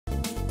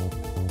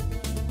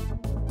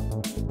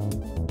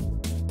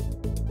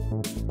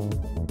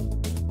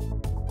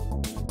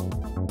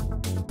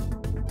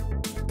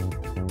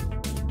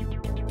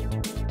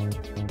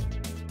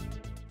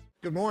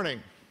Good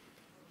morning.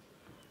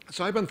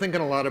 So I've been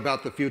thinking a lot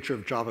about the future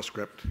of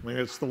JavaScript. I mean,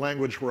 it's the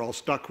language we're all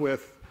stuck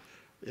with,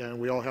 and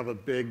we all have a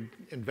big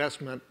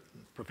investment,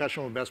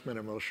 professional investment,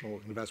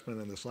 emotional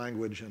investment in this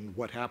language and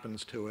what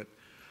happens to it.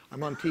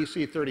 I'm on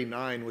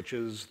TC39, which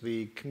is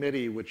the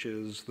committee which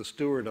is the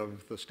steward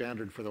of the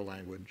standard for the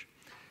language.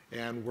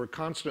 And we're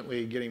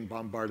constantly getting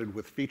bombarded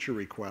with feature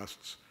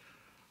requests.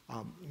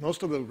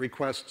 Most of the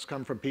requests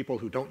come from people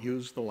who don't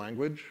use the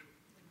language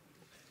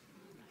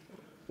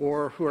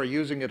or who are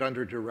using it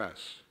under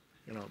duress.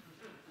 And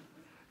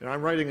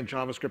I'm writing in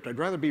JavaScript. I'd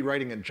rather be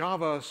writing in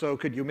Java, so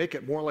could you make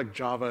it more like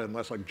Java and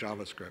less like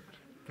JavaScript?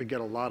 We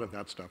get a lot of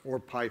that stuff, or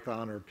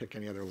Python, or pick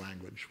any other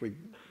language.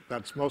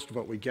 That's most of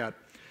what we get.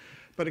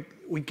 But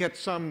we get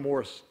some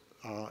more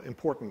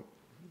important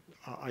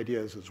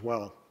ideas as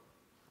well.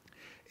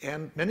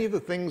 And many of the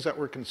things that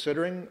we're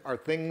considering are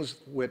things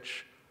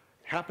which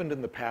happened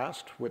in the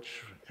past,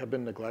 which have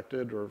been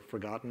neglected or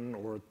forgotten,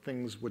 or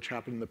things which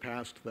happened in the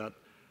past that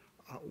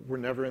were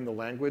never in the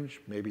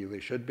language. Maybe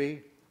they should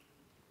be.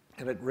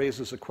 And it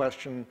raises a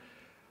question,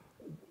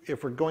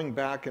 if we're going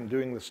back and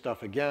doing this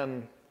stuff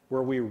again,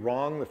 were we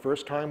wrong the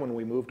first time when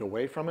we moved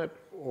away from it?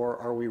 Or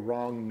are we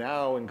wrong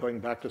now and going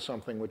back to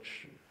something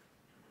which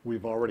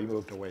we've already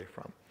moved away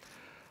from?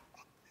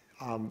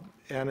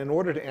 And in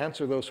order to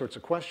answer those sorts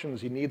of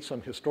questions, you need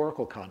some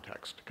historical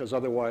context, because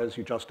otherwise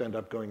you just end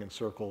up going in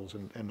circles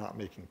and not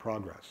making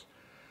progress.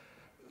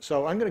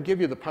 So I'm going to give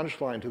you the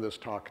punchline to this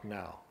talk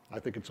now. I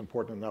think it's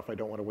important enough. I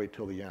don't want to wait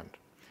till the end.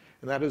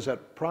 And that is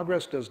that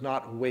progress does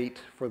not wait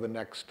for the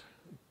next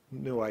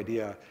new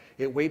idea.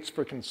 It waits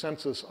for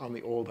consensus on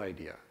the old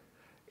idea.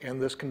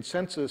 And this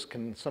consensus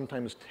can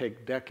sometimes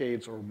take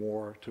decades or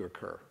more to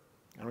occur.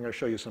 And I'm going to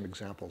show you some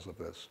examples of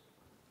this.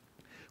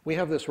 We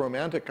have this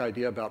romantic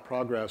idea about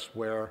progress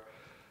where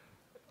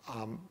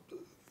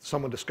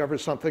someone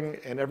discovers something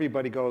and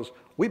everybody goes,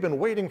 we've been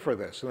waiting for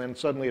this. And then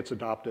suddenly it's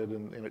adopted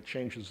and it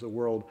changes the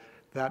world.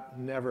 That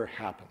never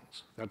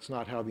happens. That's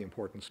not how the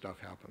important stuff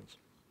happens.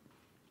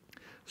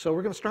 So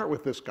we're going to start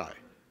with this guy.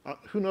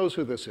 Who knows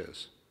who this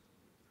is?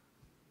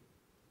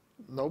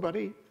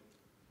 Nobody?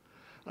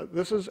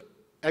 This is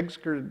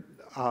Edgar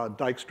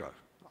Dijkstra.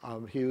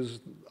 He was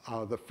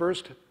the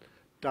first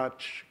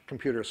Dutch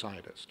computer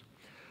scientist.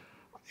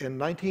 In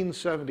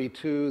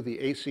 1972, the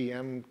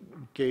ACM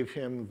gave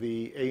him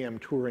the AM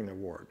Turing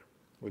Award,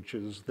 which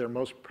is their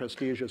most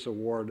prestigious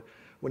award.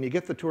 When you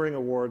get the Turing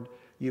Award,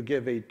 you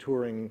give a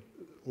Turing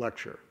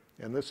lecture.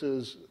 And this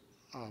is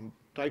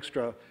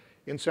Dijkstra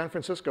in San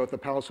Francisco at the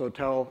Palace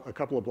Hotel a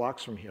couple of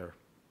blocks from here,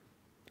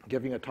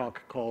 giving a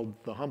talk called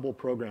The Humble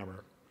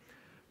Programmer.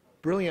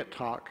 Brilliant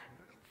talk,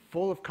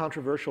 full of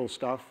controversial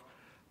stuff,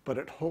 but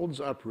it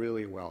holds up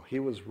really well. He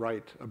was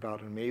right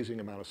about an amazing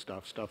amount of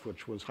stuff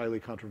which was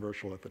highly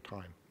controversial at the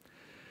time.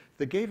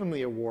 They gave him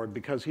the award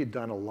because he'd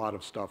done a lot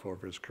of stuff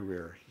over his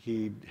career.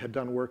 He had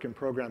done work in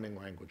programming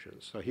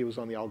languages. So he was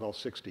on the Algol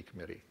 60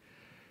 committee.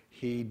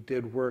 He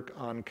did work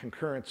on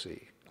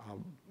concurrency,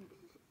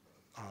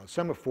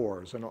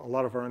 semaphores, and a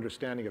lot of our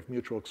understanding of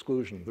mutual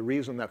exclusion. The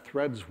reason that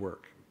threads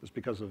work is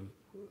because of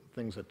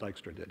things that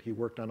Dijkstra did. He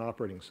worked on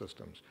operating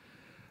systems.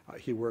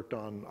 He worked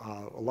on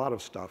a lot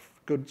of stuff,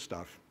 good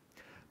stuff.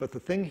 But the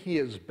thing he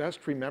is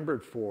best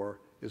remembered for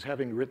is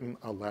having written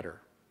a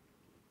letter.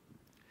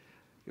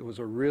 It was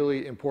a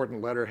really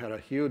important letter, had a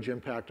huge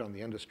impact on the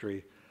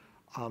industry.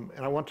 And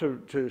I want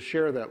to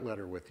share that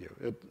letter with you.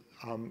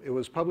 It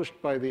was published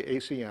by the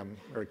ACM,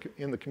 or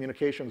in the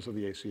communications of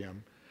the ACM.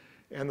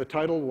 And the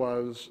title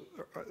was,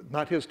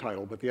 not his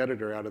title, but the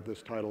editor added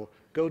this title,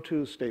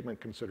 Go-To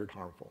Statement Considered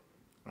Harmful.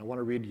 I want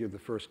to read you the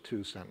first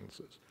two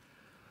sentences.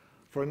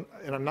 And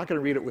I'm not going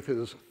to read it with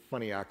his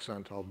funny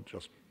accent. I'll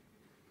just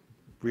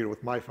read it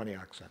with my funny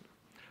accent.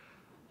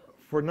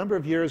 For a number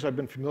of years, I've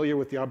been familiar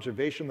with the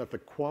observation that the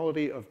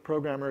quality of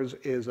programmers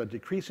is a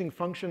decreasing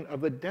function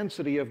of the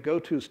density of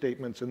go-to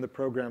statements in the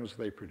programs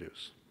they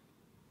produce.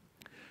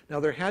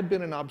 Now, there had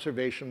been an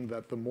observation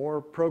that the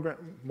more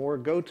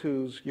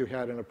go-tos you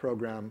had in a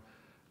program,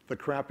 the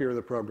crappier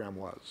the program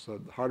was. So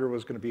the harder it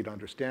was going to be to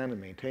understand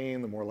and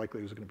maintain, the more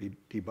likely it was going to be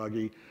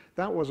debuggy.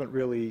 That wasn't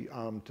really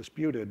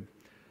disputed.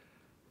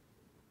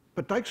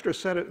 But Dijkstra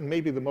said it in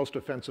maybe the most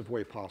offensive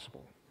way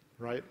possible,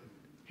 right?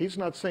 He's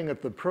not saying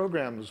that the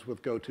programs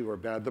with GoTo are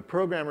bad. The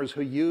programmers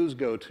who use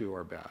GoTo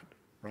are bad,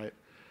 right?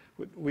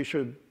 We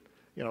should,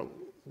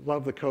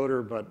 love the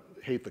coder but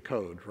hate the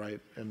code, right?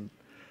 And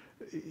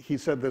he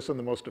said this in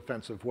the most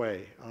offensive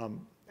way.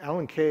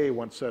 Alan Kay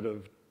once said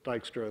of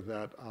Dijkstra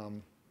that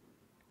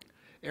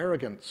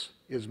arrogance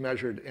is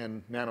measured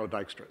in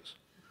nano-Dijkstras.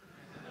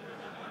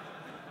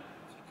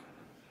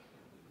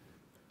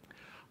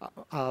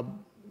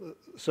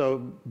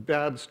 So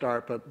bad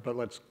start, but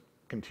let's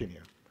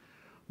continue.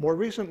 More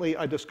recently,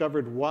 I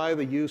discovered why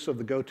the use of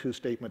the go-to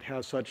statement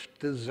has such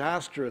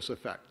disastrous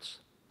effects.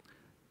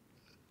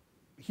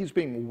 He's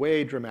being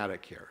way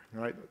dramatic here,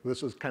 right?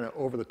 This is kind of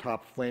over the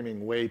top,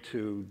 flaming, way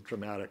too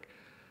dramatic.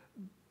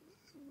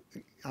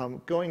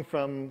 Going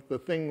from the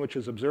thing which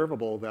is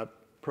observable, that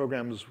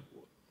programs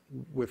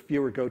with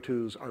fewer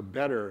go-tos are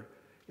better,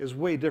 is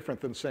way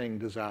different than saying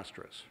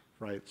disastrous,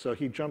 right? So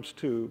he jumps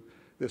to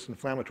this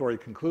inflammatory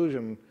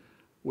conclusion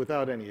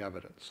without any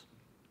evidence.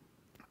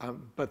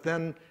 But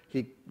then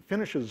he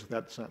finishes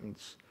that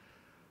sentence.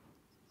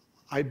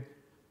 I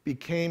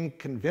became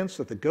convinced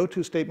that the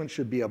go-to statement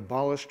should be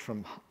abolished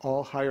from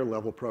all higher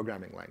level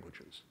programming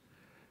languages.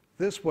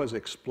 This was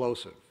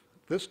explosive.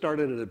 This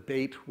started a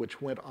debate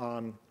which went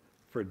on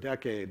for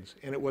decades,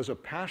 and it was a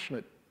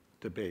passionate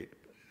debate,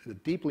 a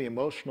deeply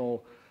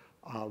emotional,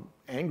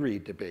 angry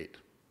debate,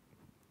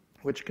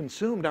 which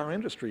consumed our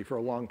industry for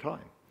a long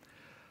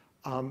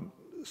time.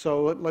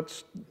 So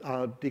let's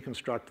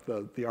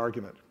deconstruct the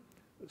argument.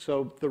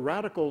 So the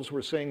radicals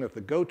were saying that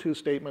the go-to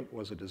statement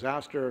was a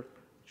disaster,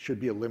 should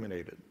be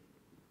eliminated.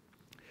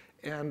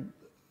 And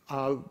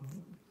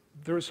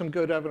there is some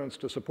good evidence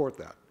to support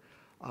that.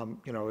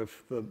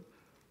 If the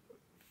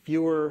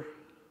fewer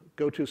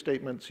go-to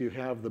statements you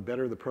have, the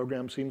better the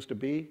program seems to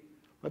be.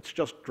 Let's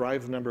just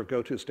drive the number of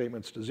go-to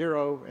statements to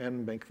 0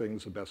 and make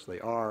things the best they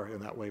are,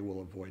 and that way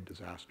we'll avoid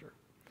disaster.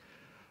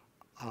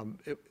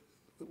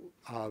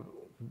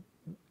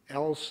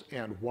 Else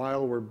and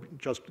while were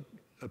just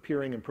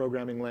appearing in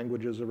programming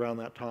languages around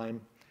that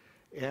time,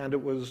 and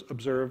it was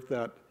observed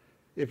that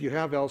if you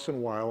have else and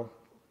while,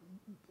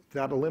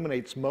 that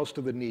eliminates most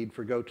of the need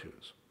for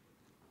go-tos.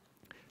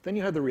 Then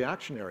you had the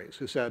reactionaries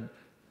who said,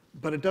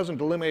 but it doesn't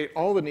eliminate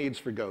all the needs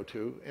for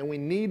go-to, and we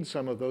need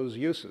some of those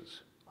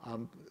uses.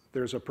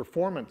 There's a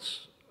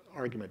performance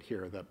argument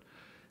here that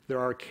there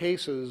are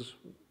cases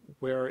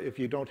where if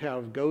you don't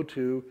have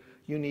go-to,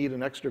 you need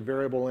an extra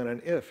variable and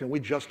an if, and we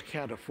just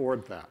can't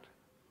afford that.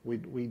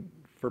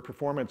 For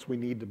performance, we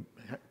need to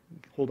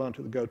hold on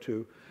to the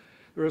go-to.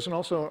 There is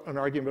also an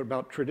argument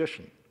about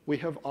tradition. We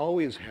have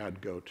always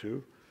had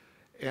go-to,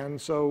 and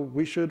so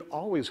we should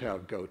always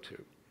have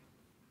go-to.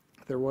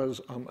 There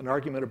was an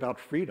argument about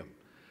freedom,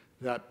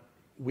 that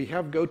we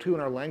have go-to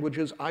in our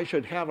languages, I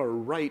should have a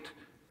right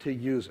to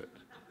use it.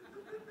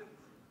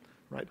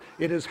 Right?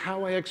 It is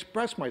how I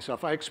express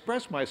myself. I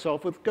express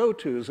myself with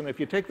go-tos, and if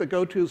you take the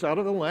go-tos out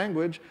of the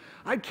language,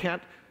 I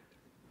can't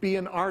be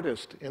an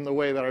artist in the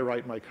way that I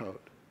write my code.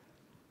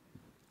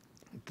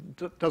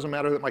 It doesn't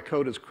matter that my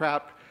code is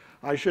crap,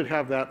 I should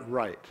have that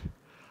right.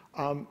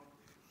 And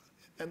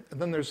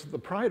then there's the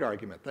pride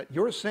argument, that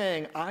you're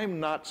saying I'm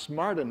not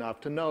smart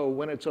enough to know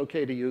when it's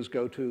okay to use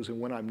go-tos and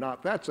when I'm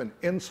not. That's an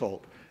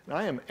insult. And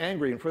I am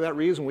angry, and for that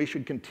reason, we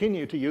should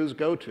continue to use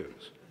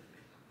go-tos.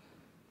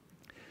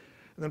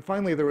 And then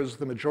finally, there was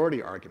the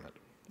majority argument,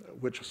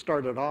 which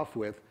started off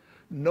with,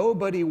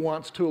 nobody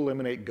wants to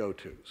eliminate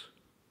go-tos,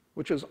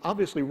 which is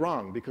obviously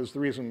wrong, because the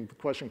reason the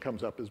question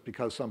comes up is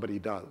because somebody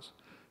does.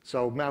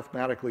 So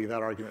mathematically,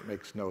 that argument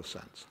makes no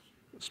sense.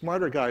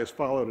 Smarter guys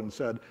followed and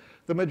said,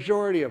 the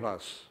majority of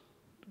us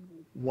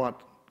want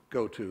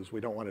go-tos. We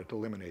don't want it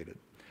eliminated.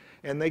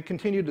 And they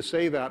continued to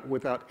say that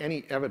without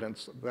any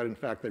evidence that, in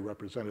fact, they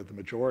represented the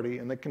majority.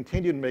 And they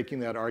continued making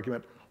that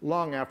argument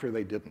long after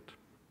they didn't.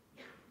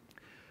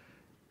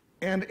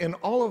 And in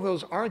all of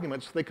those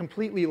arguments, they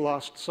completely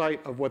lost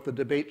sight of what the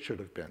debate should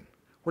have been.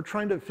 We're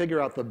trying to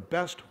figure out the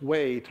best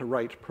way to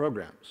write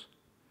programs.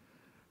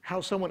 How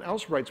someone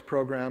else writes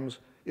programs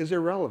is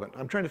irrelevant.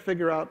 I'm trying to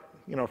figure out,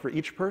 for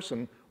each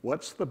person,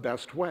 what's the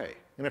best way?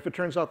 And if it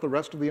turns out the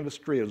rest of the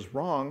industry is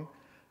wrong,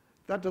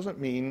 that doesn't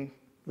mean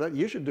that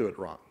you should do it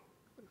wrong.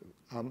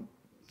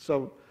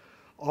 So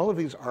all of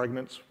these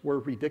arguments were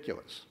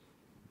ridiculous.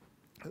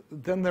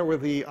 Then there were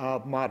the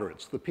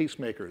moderates, the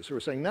peacemakers, who were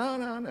saying,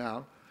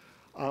 no,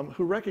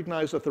 who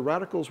recognized that the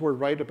radicals were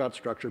right about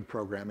structured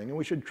programming, and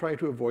we should try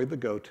to avoid the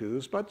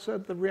go-tos, but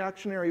said the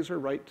reactionaries are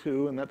right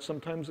too, and that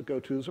sometimes the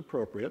go-to is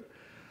appropriate.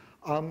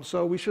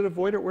 So we should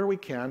avoid it where we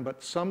can,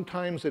 but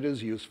sometimes it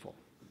is useful.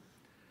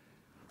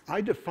 I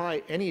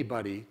defy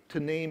anybody to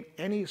name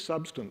any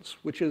substance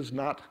which is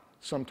not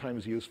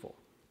sometimes useful,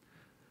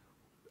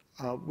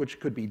 which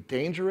could be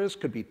dangerous,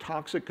 could be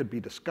toxic, could be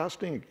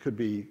disgusting, it could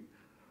be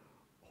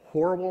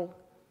horrible,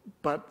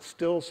 but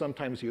still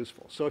sometimes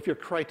useful. So if your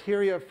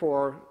criteria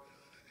for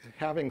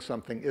having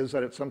something is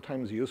that it's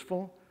sometimes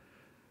useful,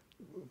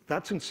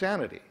 that's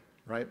insanity,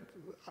 right?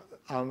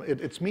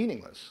 It's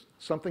meaningless.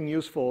 Something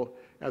useful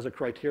as a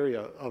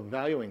criteria of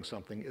valuing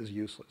something is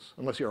useless,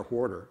 unless you're a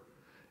hoarder.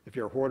 If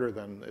you're a hoarder,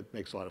 then it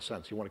makes a lot of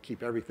sense. You want to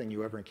keep everything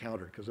you ever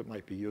encounter because it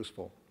might be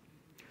useful.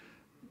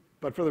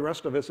 But for the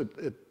rest of us,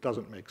 it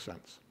doesn't make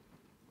sense.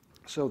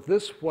 So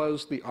this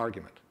was the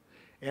argument,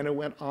 and it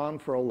went on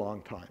for a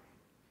long time.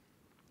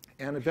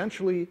 And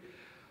eventually,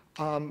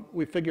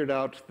 we figured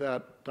out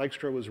that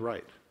Dijkstra was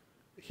right.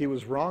 He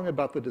was wrong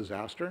about the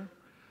disaster.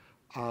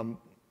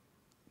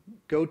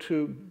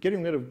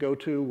 Getting rid of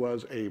go-to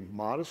was a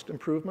modest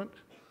improvement,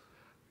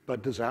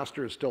 but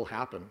disasters still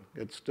happen.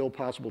 It's still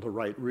possible to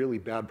write really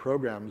bad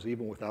programs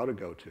even without a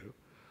go-to.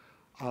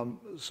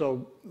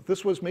 So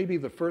this was maybe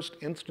the first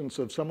instance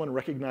of someone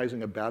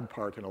recognizing a bad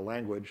part in a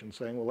language and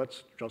saying, well,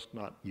 let's just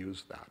not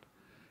use that.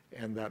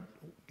 And that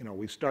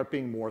we start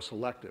being more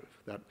selective,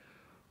 that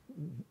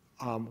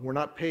we're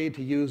not paid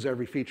to use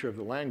every feature of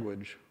the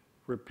language.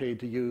 we're paid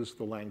to use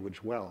the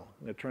language well.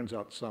 And it turns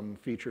out some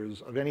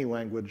features of any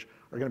language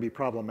are going to be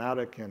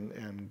problematic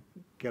and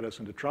get us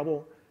into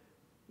trouble.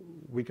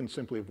 We can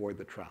simply avoid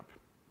the trap.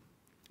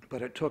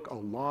 But it took a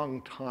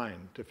long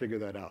time to figure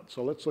that out.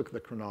 So let's look at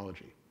the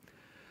chronology.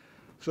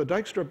 So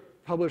Dijkstra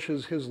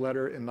publishes his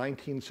letter in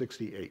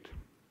 1968.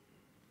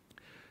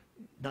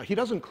 Now, he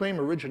doesn't claim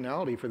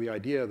originality for the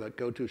idea that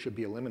GoTo should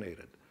be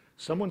eliminated.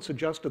 Someone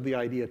suggested the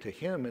idea to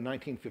him in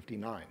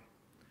 1959.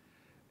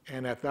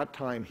 And at that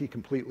time, he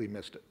completely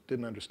missed it,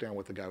 didn't understand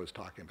what the guy was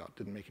talking about,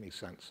 didn't make any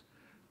sense.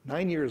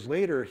 9 years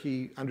later,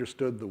 he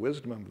understood the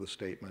wisdom of the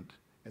statement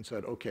and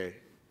said, okay,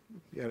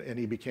 and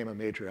he became a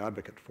major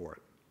advocate for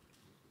it.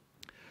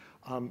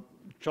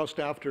 Just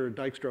after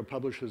Dijkstra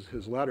publishes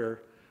his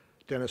letter,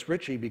 Dennis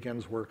Ritchie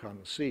begins work on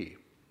C.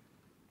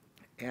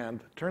 And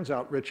it turns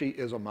out Ritchie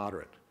is a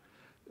moderate.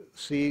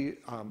 C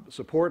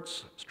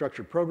supports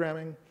structured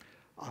programming.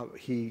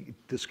 He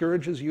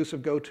discourages use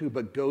of GoTo,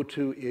 but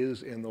GoTo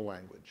is in the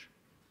language.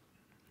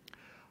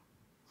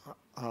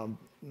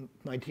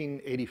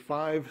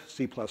 1985,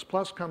 C++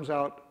 comes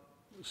out,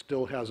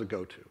 still has a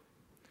GoTo.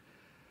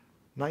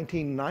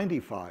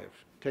 1995,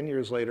 10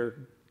 years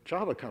later,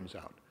 Java comes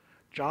out.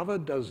 Java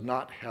does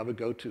not have a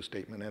GoTo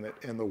statement in it,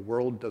 and the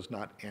world does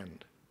not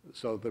end.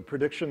 So the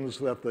predictions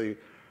that the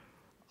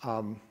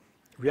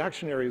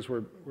reactionaries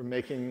were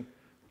making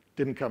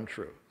didn't come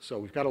true. So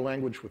we've got a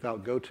language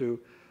without GoTo.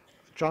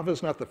 Java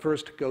is not the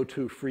first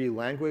GoTo-free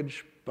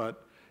language,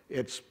 but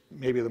it's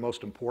maybe the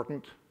most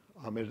important.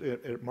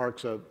 It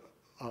marks an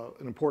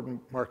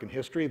important mark in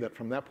history that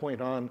from that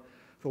point on,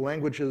 the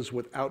languages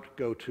without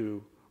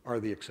GoTo are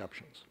the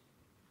exceptions.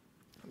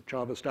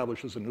 Java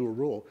establishes a new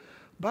rule.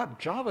 But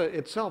Java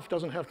itself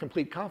doesn't have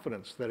complete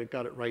confidence that it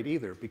got it right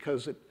either,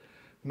 because it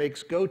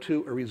makes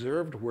GoTo a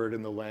reserved word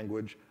in the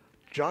language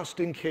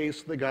just in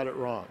case they got it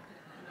wrong.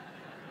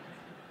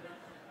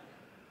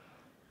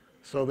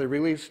 So they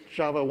released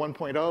Java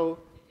 1.0.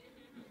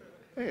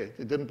 Hey,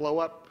 it didn't blow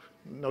up.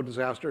 No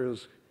disaster. It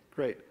was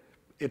great.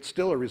 It's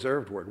still a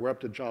reserved word. We're up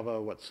to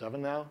Java, what, 7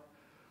 now?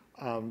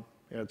 And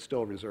it's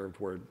still a reserved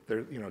word.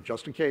 There,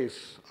 just in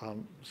case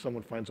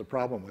someone finds a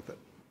problem with it.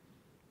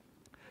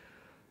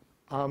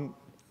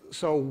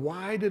 So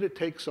why did it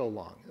take so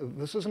long?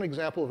 This is an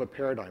example of a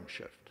paradigm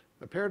shift.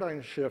 A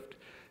paradigm shift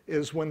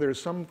is when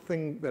there's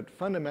something that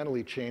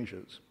fundamentally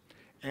changes.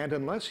 And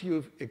unless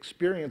you've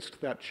experienced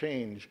that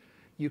change,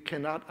 you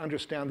cannot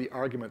understand the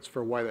arguments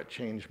for why that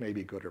change may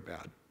be good or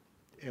bad.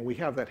 And we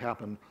have that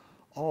happen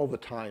all the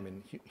time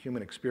in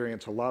human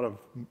experience. A lot of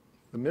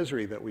the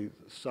misery that we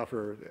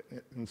suffer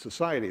in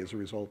society as a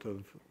result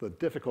of the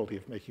difficulty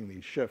of making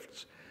these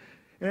shifts.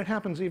 And it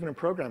happens even in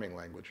programming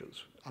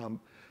languages.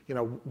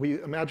 We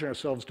imagine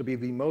ourselves to be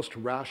the most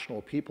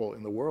rational people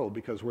in the world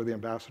because we're the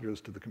ambassadors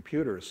to the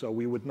computer. So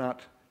we would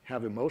not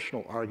have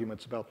emotional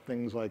arguments about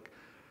things like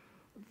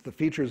the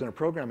features in a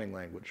programming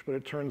language, but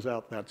it turns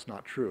out that's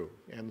not true.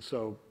 And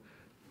so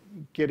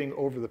getting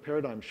over the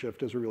paradigm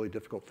shift is a really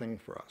difficult thing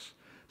for us.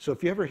 So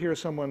if you ever hear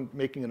someone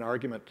making an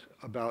argument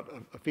about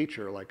a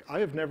feature, like, I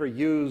have never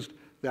used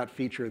that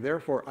feature,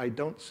 therefore I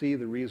don't see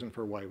the reason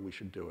for why we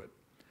should do it.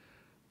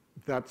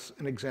 That's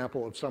an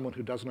example of someone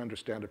who doesn't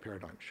understand a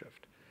paradigm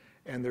shift.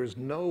 And there's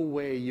no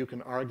way you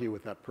can argue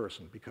with that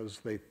person because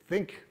they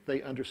think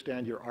they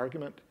understand your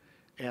argument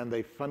and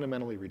they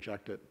fundamentally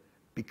reject it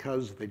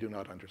because they do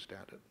not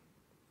understand it.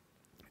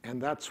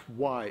 And that's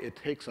why it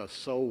takes us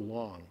so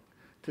long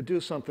to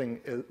do something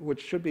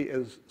which should be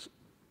as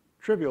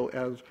trivial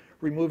as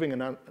removing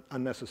an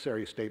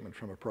unnecessary statement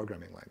from a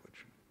programming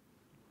language.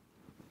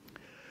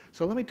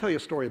 So let me tell you a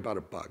story about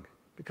a bug,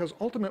 because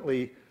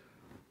ultimately,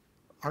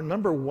 our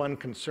number one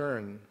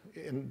concern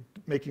in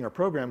making our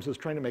programs is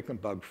trying to make them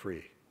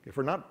bug-free.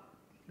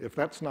 If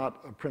that's not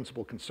a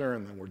principal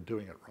concern, then we're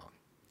doing it wrong.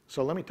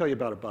 So let me tell you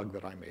about a bug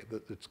that I made.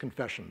 It's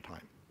confession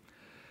time.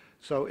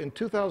 So in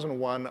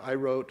 2001, I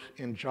wrote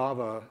in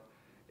Java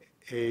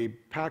a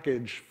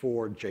package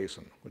for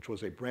JSON, which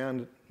was a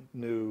brand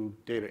new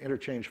data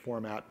interchange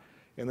format.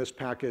 And this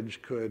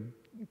package could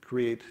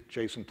create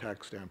JSON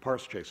text and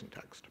parse JSON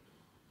text.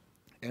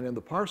 And in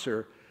the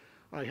parser,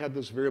 I had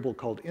this variable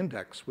called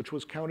index, which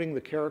was counting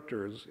the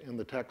characters in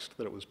the text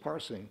that it was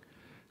parsing,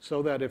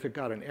 so that if it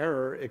got an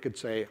error, it could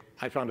say,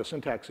 I found a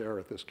syntax error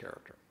at this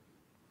character.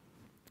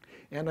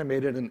 And I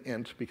made it an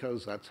int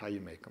because that's how you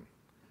make them.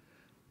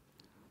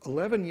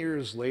 11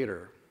 years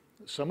later,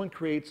 someone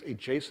creates a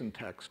JSON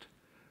text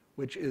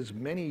which is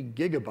many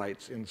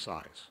gigabytes in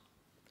size,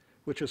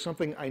 which is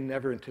something I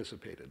never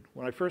anticipated.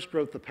 When I first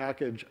wrote the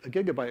package, a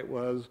gigabyte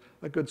was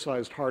a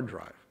good-sized hard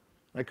drive.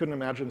 I couldn't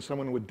imagine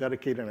someone would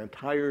dedicate an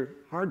entire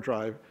hard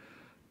drive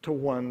to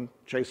one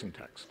JSON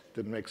text.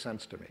 Didn't make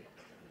sense to me.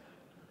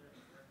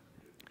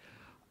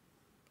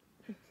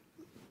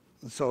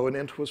 So an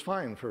int was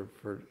fine for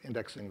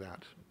indexing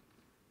that.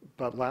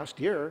 But last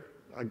year,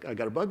 I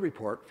got a bug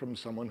report from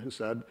someone who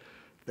said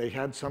they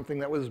had something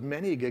that was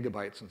many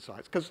gigabytes in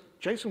size. Because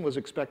JSON was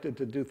expected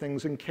to do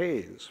things in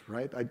Ks,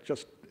 right? I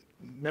just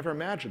never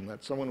imagined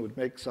that someone would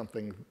make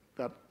something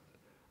that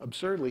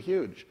absurdly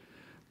huge.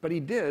 But he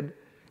did,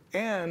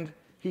 and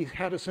he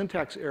had a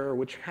syntax error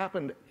which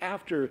happened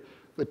after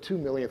the 2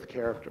 millionth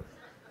character.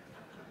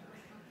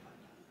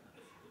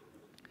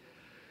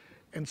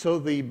 And so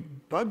the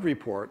bug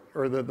report,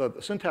 or the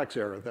syntax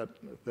error that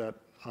the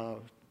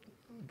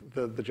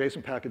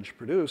JSON package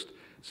produced,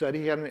 said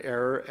he had an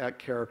error at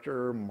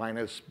character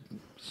minus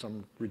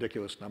some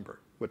ridiculous number,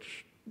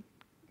 which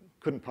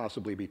couldn't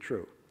possibly be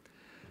true.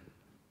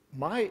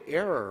 My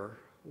error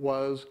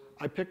was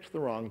I picked the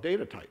wrong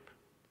data type.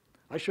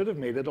 I should have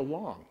made it a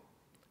long,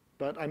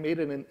 but I made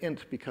it an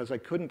int because I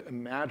couldn't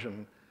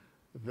imagine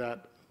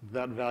that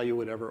that value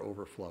would ever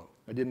overflow.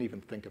 I didn't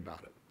even think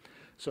about it.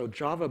 So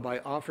Java, by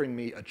offering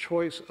me a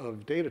choice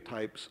of data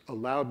types,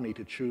 allowed me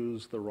to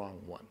choose the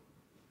wrong one.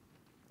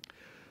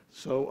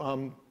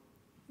 So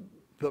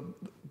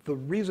the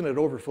reason it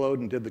overflowed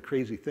and did the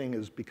crazy thing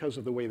is because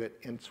of the way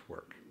that ints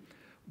work.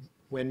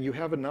 When you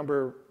have a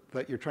number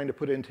that you're trying to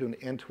put into an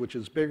int which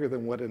is bigger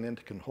than what an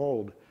int can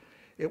hold,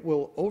 it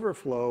will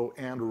overflow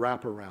and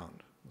wrap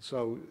around.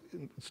 So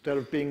instead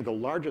of being the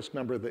largest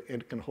number that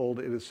it can hold,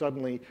 it is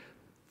suddenly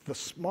the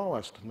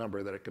smallest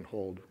number that it can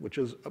hold, which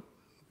is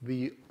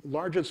the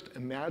largest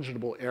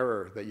imaginable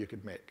error that you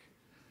could make.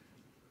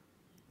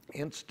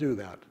 Ints do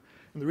that.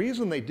 And the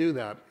reason they do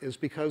that is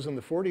because in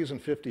the 40s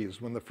and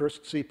 50s, when the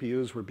first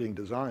CPUs were being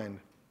designed,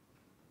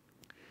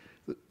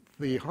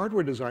 the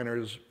hardware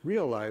designers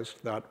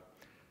realized that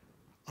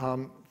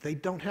they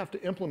don't have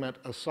to implement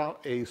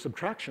a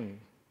subtraction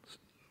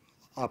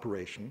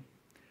operation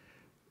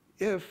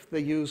if they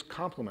use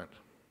complement,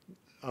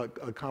 a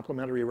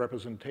complementary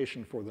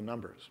representation for the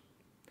numbers.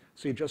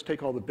 So you just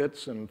take all the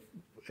bits and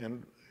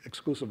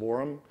exclusive OR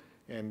them,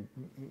 and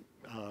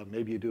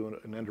maybe you do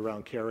an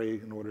end-around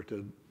carry in order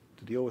to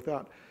deal with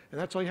that, and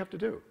that's all you have to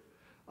do.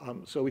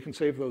 So we can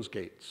save those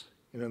gates.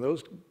 And in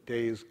those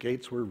days,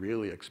 gates were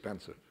really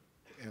expensive,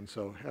 and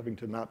so having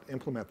to not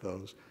implement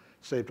those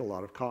saved a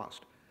lot of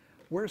cost.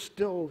 We're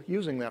still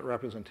using that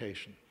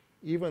representation,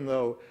 even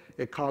though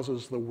it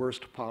causes the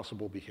worst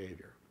possible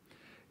behavior.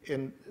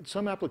 In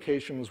some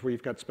applications where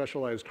you've got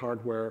specialized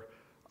hardware,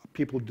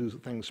 people do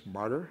things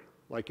smarter.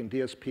 Like in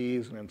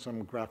DSPs and in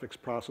some graphics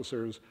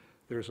processors,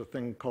 there's a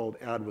thing called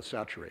add with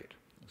saturate.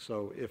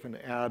 So if an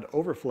add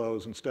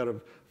overflows, instead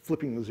of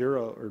flipping the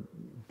zero or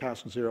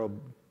past zero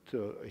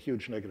to a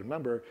huge negative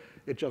number,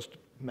 it just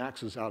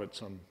maxes out at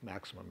some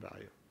maximum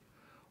value.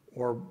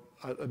 Or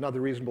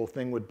another reasonable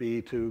thing would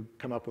be to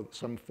come up with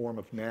some form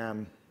of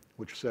NaN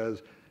which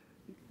says,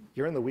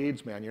 you're in the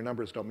weeds, man, your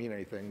numbers don't mean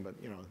anything, but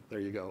there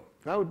you go.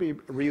 That would be a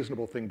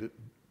reasonable thing to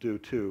do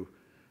too.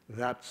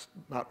 That's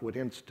not what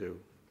ints do.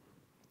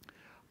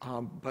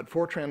 But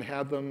Fortran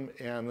had them,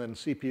 and then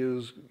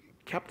CPUs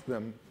kept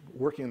them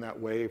working that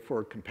way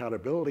for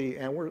compatibility,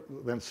 and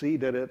then C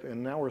did it,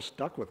 and now we're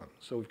stuck with them.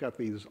 So we've got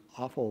these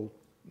awful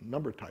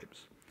number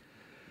types.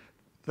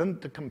 Then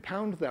to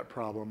compound that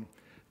problem,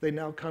 they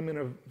now come in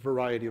a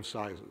variety of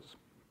sizes.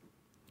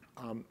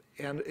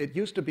 And it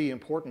used to be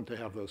important to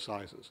have those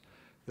sizes.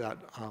 That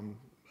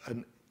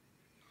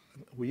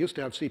we used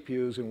to have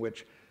CPUs in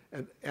which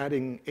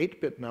adding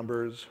 8-bit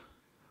numbers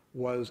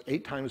was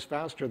 8 times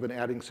faster than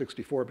adding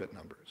 64-bit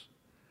numbers.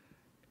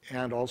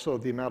 And also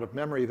the amount of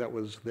memory that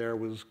was there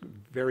was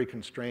very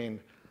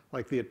constrained,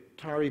 like the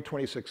Atari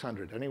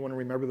 2600. Anyone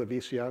remember the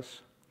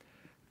VCS?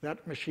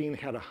 That machine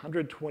had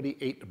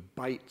 128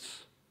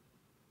 bytes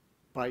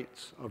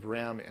of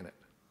RAM in it.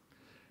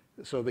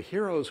 So the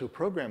heroes who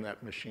programmed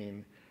that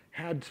machine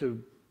had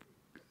to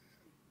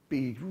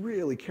be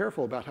really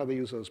careful about how they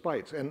use those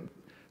bytes. And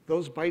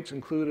those bytes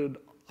included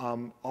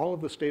all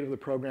of the state of the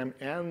program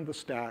and the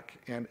stack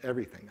and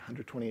everything,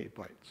 128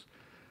 bytes.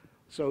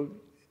 So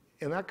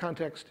in that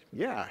context,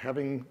 yeah,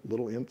 having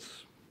little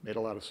ints made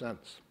a lot of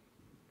sense.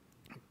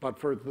 But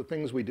for the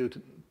things we do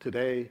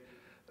today,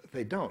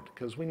 they don't,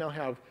 because we now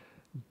have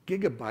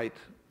gigabyte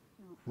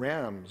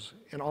RAMs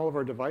in all of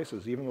our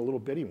devices, even the little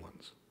bitty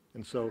ones.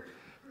 And so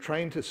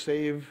trying to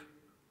save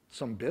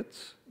some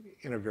bits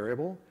in a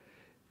variable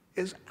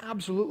is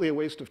absolutely a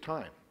waste of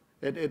time.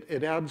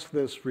 It adds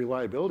this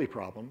reliability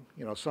problem.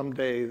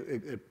 Someday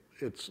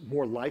it's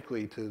more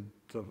likely to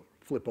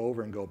flip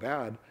over and go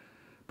bad.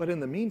 But in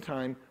the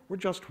meantime, we're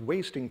just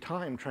wasting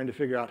time trying to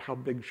figure out how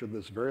big should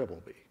this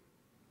variable be.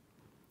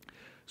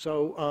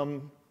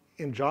 So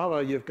in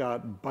Java, you've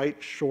got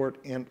byte, short,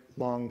 int,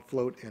 long,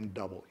 float, and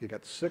double. You've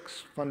got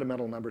 6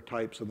 fundamental number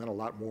types and then a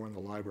lot more in the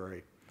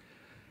library.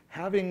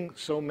 Having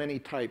so many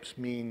types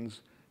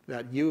means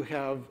that you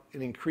have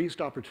an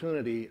increased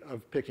opportunity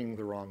of picking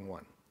the wrong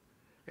one,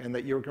 and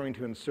that you're going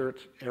to insert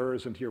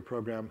errors into your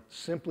program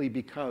simply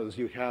because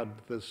you had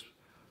this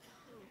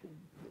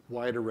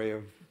wide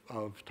array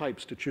of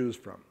types to choose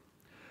from.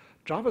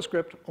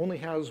 JavaScript only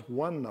has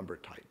one number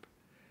type,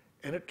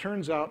 and it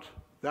turns out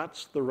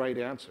that's the right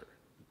answer.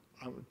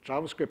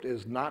 JavaScript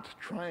is not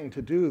trying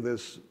to do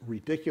this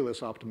ridiculous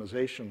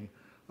optimization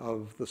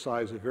of the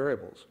size of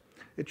variables.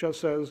 It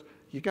just says,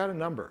 you got a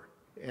number,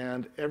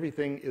 and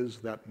everything is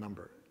that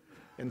number.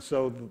 And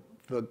so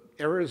the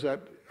errors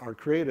that are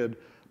created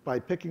by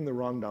picking the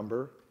wrong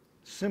number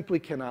simply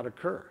cannot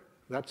occur.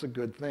 That's a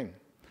good thing.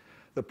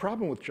 The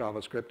problem with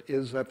JavaScript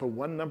is that the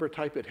one number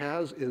type it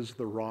has is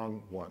the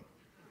wrong one.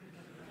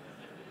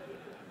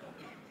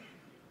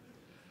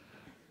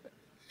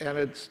 And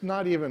it's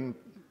not even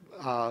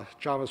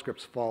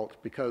JavaScript's fault,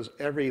 because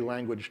every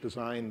language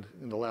designed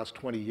in the last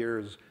 20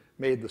 years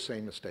made the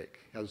same mistake,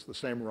 has the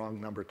same wrong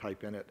number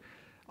type in it.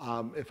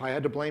 If I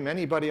had to blame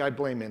anybody, I'd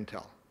blame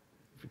Intel,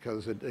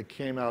 because it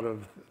came out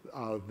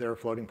of their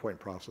floating point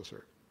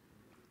processor.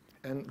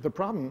 And the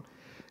problem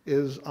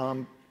is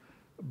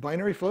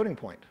binary floating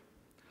point.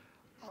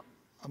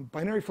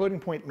 Binary floating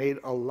point made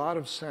a lot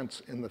of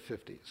sense in the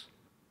 50s,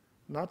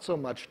 not so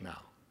much now.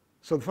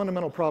 So the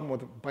fundamental problem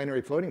with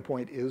binary floating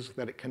point is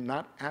that it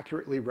cannot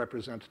accurately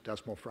represent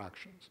decimal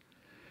fractions.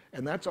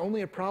 And that's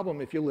only a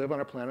problem if you live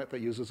on a planet that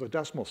uses a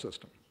decimal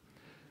system,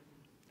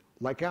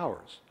 like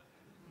ours.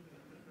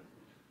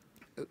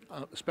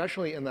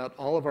 Especially in that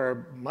all of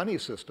our money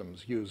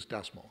systems use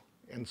decimal.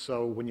 And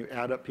so when you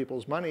add up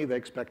people's money, they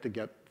expect to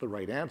get the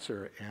right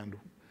answer, and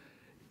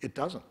it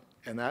doesn't.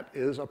 And that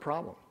is a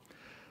problem.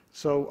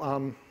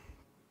 So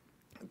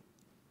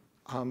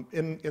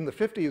in the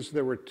 50s,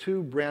 there were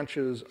two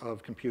branches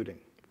of computing.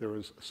 There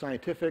was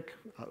scientific,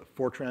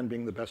 Fortran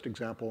being the best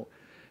example,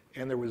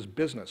 and there was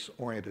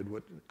business-oriented.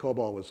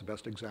 COBOL was the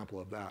best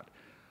example of that.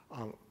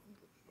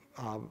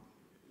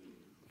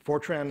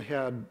 Fortran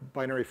had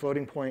binary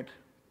floating point,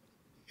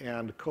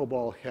 and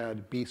COBOL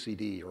had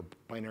BCD, or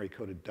binary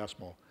coded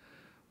decimal,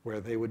 where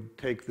they would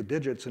take the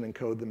digits and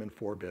encode them in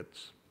 4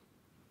 bits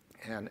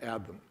and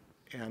add them.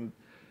 And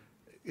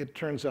it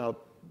turns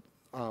out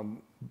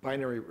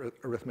binary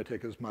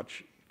arithmetic is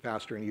much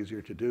faster and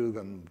easier to do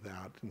than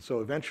that. And so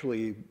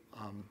eventually,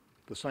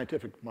 the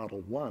scientific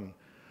model won.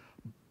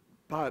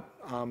 But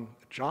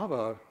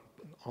Java,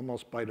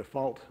 almost by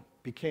default,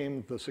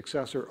 became the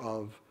successor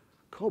of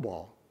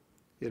COBOL.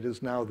 It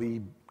is now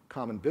the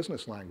common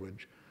business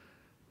language,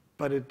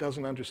 but it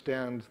doesn't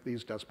understand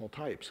these decimal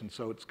types. And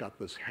so it's got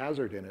this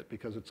hazard in it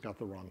because it's got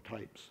the wrong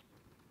types.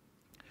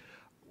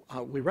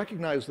 We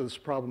recognize this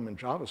problem in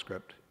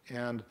JavaScript,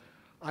 and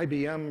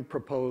IBM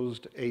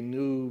proposed a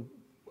new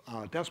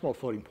decimal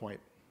floating point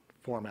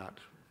format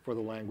for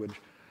the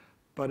language,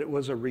 but it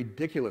was a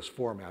ridiculous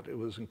format. It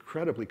was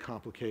incredibly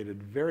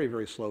complicated, very,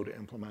 very slow to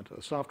implement.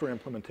 A software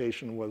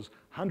implementation was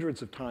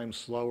hundreds of times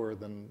slower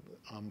than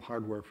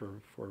hardware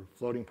for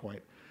floating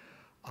point.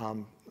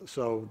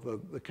 So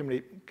the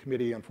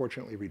committee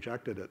unfortunately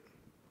rejected it.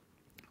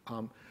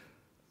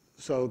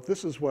 So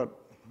this is what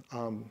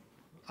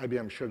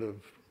IBM should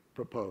have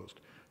proposed.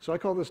 So I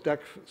call this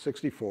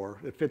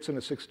DEC64. It fits in a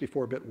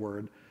 64-bit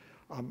word.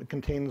 It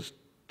contains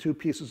 2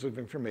 pieces of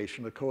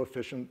information, a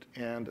coefficient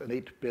and an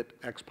 8-bit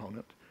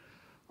exponent.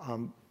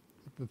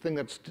 The thing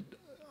that's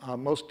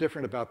most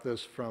different about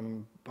this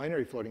from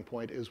binary floating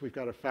point is we've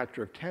got a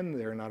factor of 10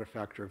 there, not a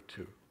factor of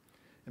 2.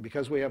 And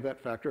because we have that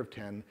factor of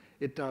 10,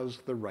 it does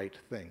the right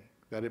thing,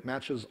 that it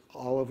matches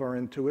all of our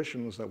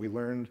intuitions that we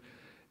learned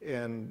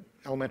in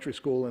elementary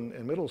school and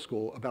middle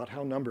school about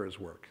how numbers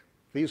work.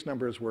 These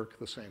numbers work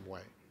the same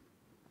way.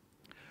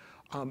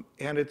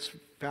 And it's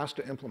fast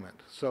to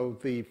implement. So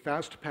the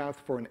fast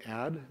path for an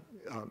add,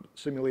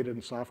 simulated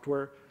in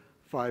software,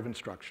 5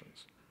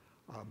 instructions.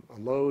 A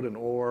load, an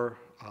OR,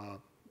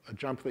 a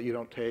jump that you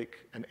don't take,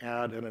 an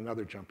add, and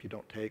another jump you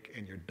don't take,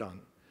 and you're done.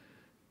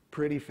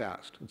 Pretty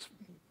fast. It's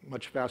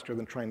much faster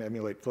than trying to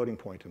emulate floating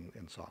point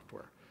in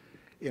software.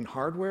 In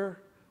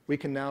hardware, we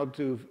can now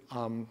do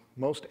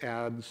most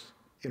adds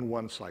in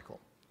 1 cycle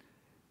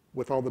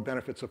with all the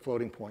benefits of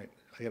floating point.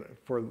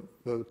 For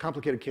the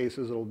complicated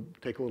cases, it'll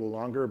take a little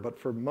longer, but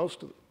for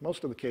most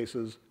of the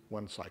cases,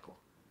 1 cycle.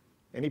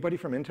 Anybody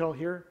from Intel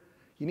here?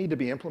 You need to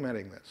be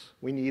implementing this.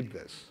 We need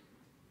this.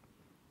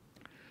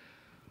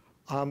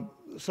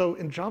 So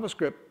in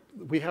JavaScript,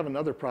 we have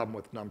another problem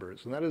with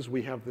numbers, and that is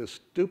we have this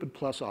stupid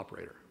plus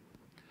operator.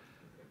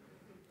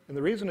 And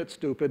the reason it's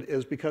stupid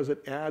is because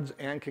it adds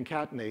and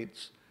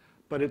concatenates,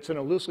 but it's in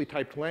a loosely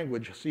typed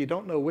language, so you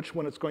don't know which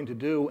one it's going to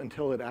do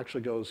until it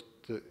actually goes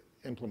to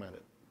implement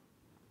it.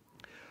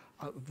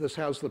 This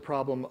has the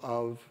problem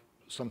of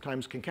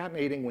sometimes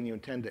concatenating when you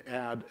intend to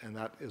add, and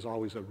that is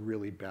always a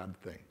really bad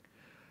thing.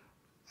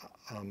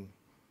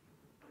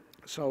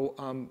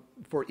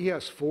 For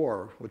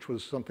ES4, which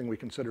was something we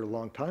considered a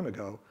long time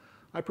ago,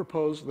 I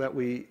proposed that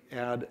we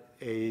add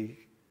a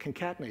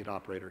concatenate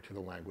operator to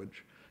the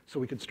language so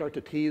we could start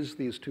to tease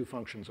these 2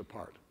 functions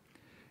apart.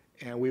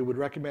 And we would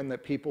recommend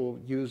that people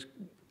use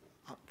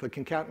the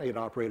concatenate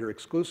operator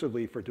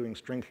exclusively for doing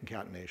string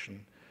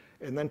concatenation,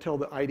 and then tell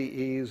the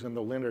IDEs and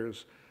the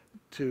liners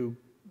to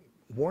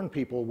warn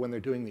people when they're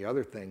doing the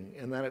other thing.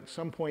 And then at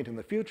some point in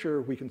the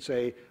future, we can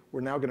say,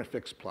 we're now going to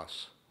fix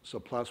plus. So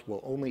plus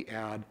will only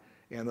add,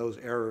 and those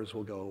errors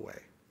will go away.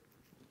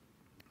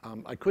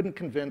 I couldn't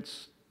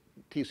convince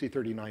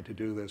TC39 to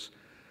do this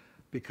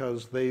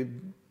because they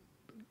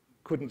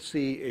couldn't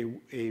see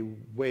a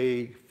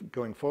way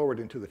going forward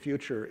into the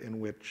future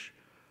in which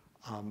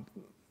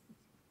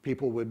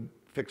people would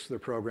fix their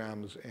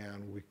programs,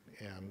 and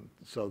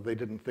so they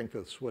didn't think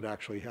this would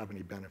actually have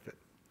any benefit.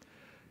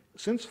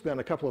 Since then,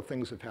 a couple of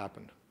things have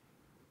happened.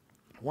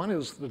 One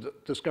is the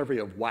discovery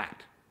of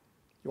WAT.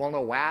 You all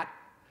know WAT?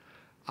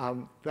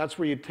 That's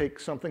where you take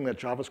something that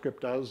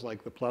JavaScript does,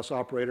 like the plus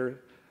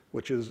operator,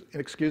 which is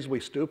inexcusably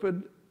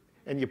stupid,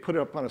 and you put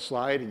it up on a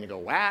slide and you go,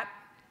 WAT?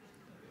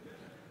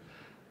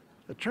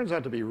 It turns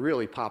out to be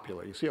really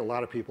popular. You see a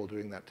lot of people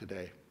doing that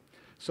today.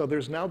 So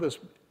there's now this,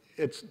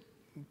 it's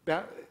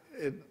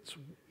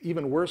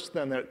even worse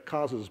than that it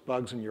causes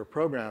bugs in your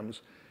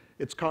programs,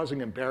 it's causing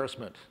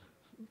embarrassment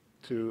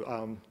to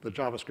the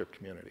JavaScript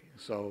community.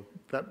 So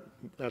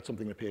that's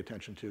something to pay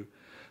attention to.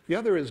 The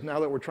other is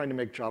now that we're trying to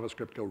make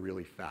JavaScript go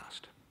really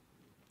fast.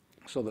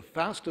 So the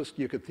fastest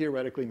you could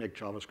theoretically make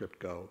JavaScript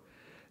go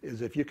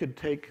is if you could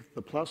take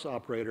the plus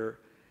operator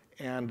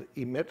and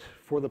emit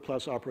for the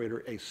plus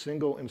operator a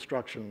single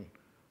instruction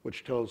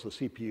which tells the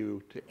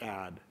CPU to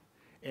add.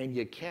 And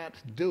you can't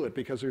do it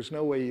because there's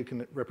no way you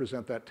can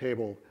represent that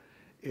table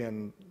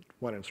in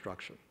one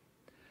instruction.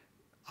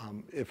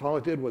 If all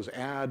it did was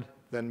add,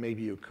 then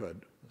maybe you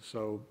could.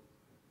 So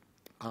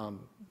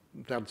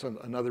that's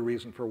another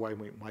reason for why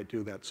we might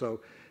do that.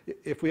 So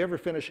if we ever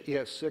finish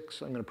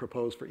ES6, I'm going to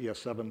propose for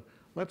ES7,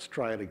 let's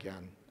try it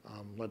again.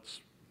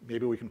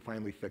 Maybe we can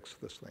finally fix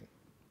this thing.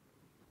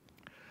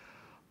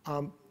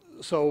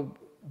 So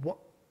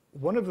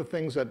one of the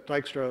things that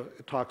Dijkstra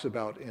talks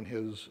about in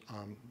his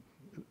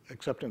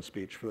acceptance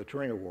speech for the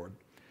Turing Award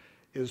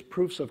is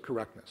proofs of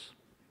correctness.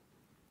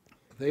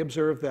 They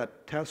observe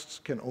that tests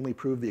can only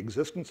prove the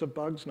existence of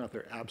bugs, not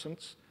their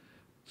absence.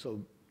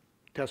 So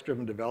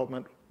test-driven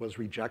development was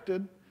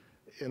rejected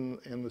in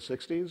the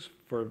 60s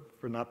for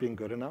not being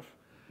good enough.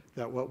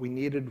 That what we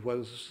needed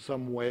was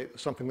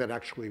something that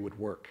actually would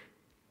work,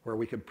 where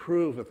we could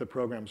prove that the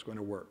program's going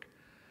to work.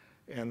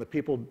 And the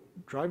people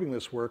driving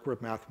this work were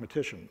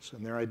mathematicians.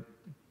 And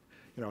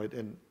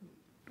in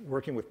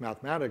working with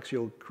mathematics,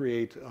 you'll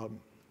create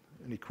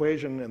an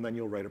equation, and then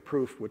you'll write a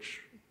proof,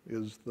 which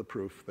is the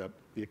proof that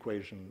the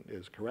equation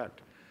is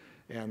correct.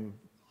 And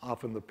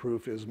often the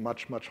proof is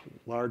much, much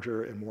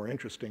larger and more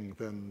interesting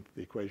than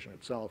the equation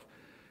itself.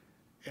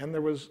 And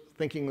there was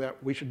thinking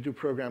that we should do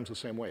programs the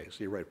same way.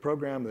 So you write a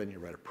program, then you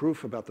write a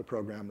proof about the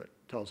program that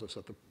tells us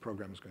that the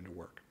program is going to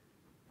work.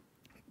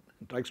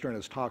 Dijkstra in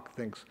his talk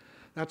thinks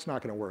that's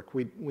not going to work.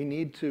 We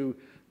need to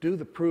do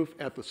the proof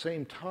at the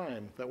same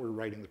time that we're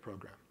writing the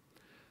program.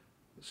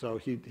 So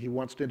he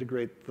wants to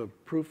integrate the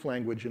proof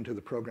language into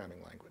the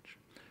programming language.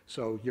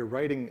 So you're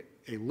writing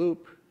a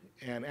loop,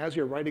 and as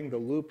you're writing the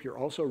loop, you're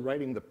also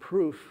writing the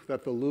proof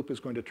that the loop is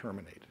going to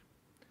terminate.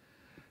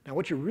 Now,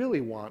 what you really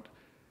want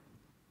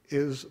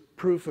is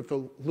proof that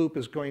the loop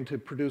is going to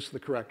produce the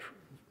correct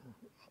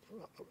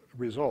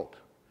result.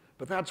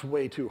 But that's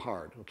way too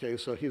hard, okay?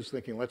 So he's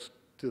thinking, let's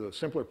do a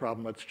simpler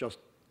problem. Let's just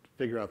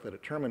figure out that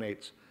it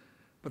terminates.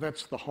 But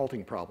that's the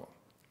halting problem,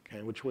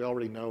 okay, which we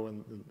already know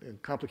in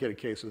complicated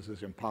cases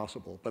is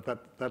impossible. But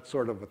that's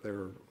sort of what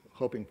they're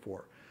hoping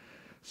for.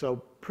 So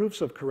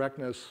proofs of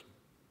correctness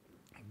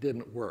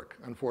didn't work,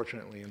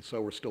 unfortunately, and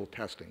so we're still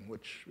testing,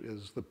 which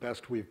is the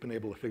best we've been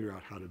able to figure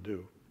out how to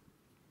do.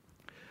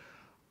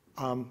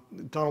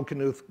 Donald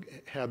Knuth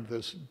had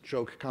this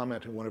joke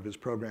comment in one of his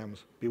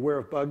programs: beware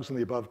of bugs in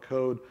the above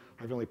code.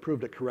 I've only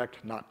proved it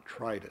correct, not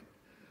tried it.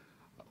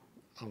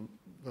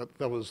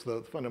 That was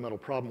the fundamental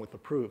problem with the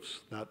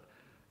proofs, that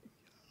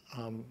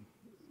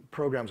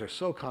programs are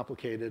so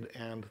complicated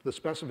and the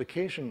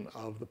specification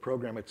of the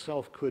program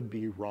itself could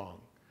be wrong.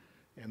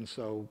 And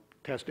so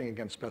testing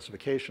against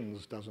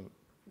specifications doesn't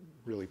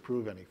really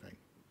prove anything.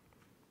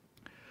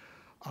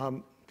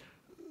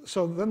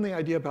 So then the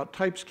idea about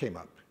types came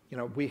up. You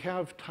know, we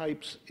have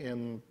types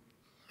in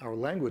our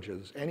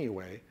languages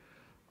anyway.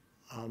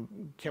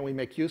 Can we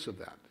make use of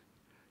that?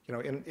 You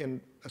know,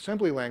 in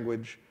assembly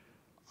language,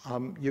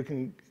 you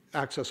can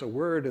access a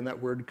word, and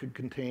that word could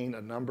contain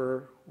a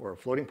number or a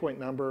floating point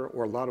number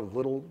or a lot of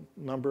little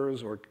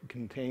numbers, or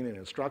contain an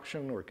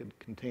instruction, or it could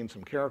contain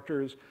some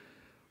characters.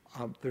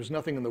 There's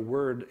nothing in the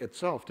word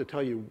itself to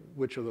tell you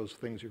which of those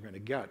things you're going to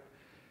get.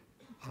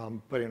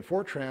 But in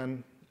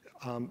Fortran,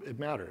 it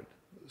mattered.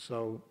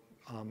 So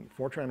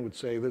Fortran would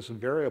say this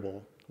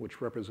variable,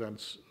 which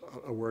represents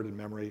a word in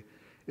memory,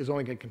 is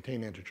only going to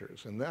contain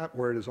integers. And that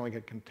word is only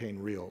going to contain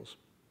reals.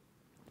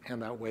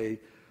 And that way,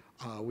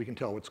 we can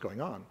tell what's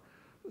going on.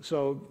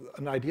 So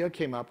an idea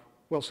came up,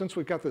 well, since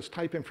we've got this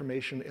type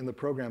information in the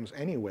programs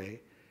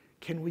anyway,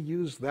 can we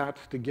use that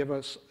to give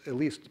us at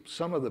least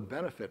some of the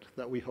benefit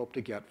that we hope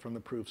to get from the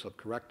proofs of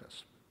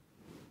correctness?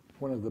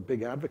 One of the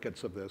big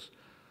advocates of this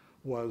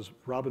was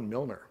Robin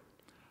Milner,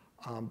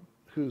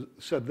 who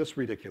said this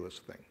ridiculous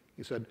thing.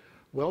 He said,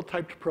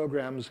 well-typed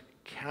programs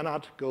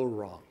cannot go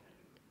wrong.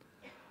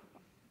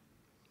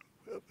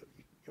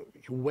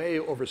 Way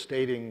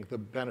overstating the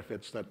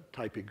benefits that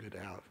typing could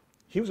have.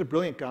 He was a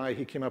brilliant guy.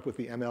 He came up with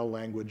the ML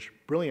language,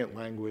 brilliant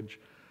language,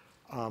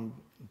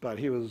 but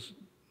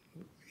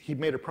he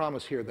made a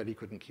promise here that he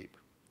couldn't keep.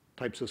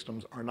 Type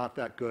systems are not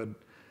that good,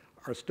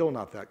 are still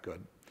not that good.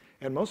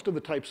 And most of the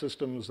type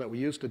systems that we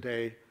use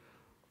today,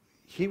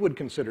 he would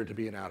consider to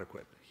be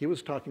inadequate. He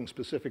was talking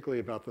specifically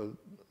about the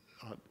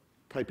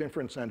type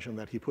inference engine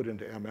that he put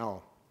into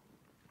ML.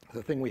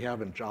 The thing we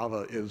have in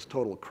Java is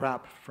total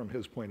crap from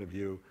his point of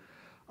view,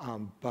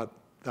 but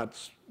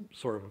that's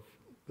sort of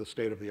the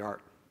state of the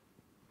art.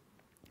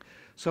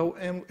 So,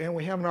 and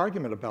we have an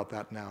argument about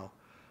that now.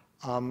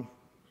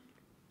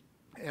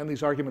 And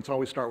these arguments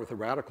always start with the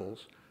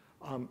radicals.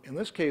 In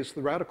this case,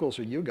 the radicals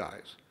are you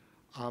guys.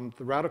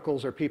 The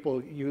radicals are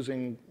people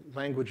using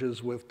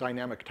languages with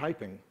dynamic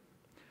typing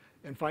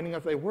and finding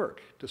out they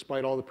work,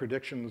 despite all the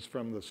predictions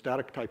from the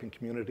static typing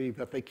community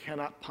that they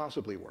cannot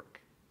possibly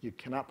work. You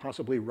cannot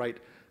possibly write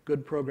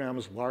good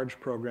programs, large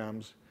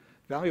programs,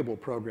 valuable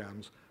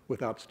programs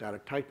without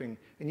static typing,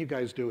 and you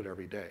guys do it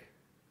every day.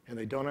 And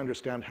they don't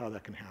understand how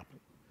that can happen.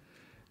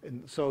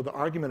 And so the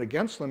argument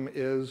against them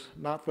is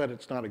not that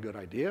it's not a good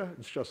idea,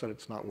 it's just that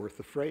it's not worth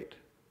the freight.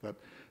 That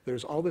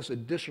there's all this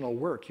additional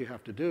work you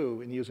have to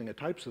do in using a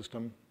type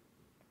system,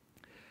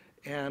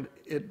 and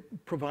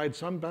it provides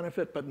some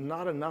benefit, but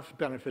not enough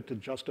benefit to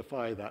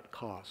justify that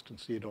cost, and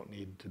so you don't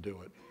need to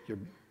do it. You're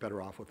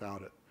better off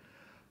without it.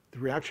 The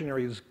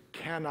reactionaries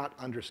cannot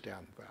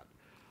understand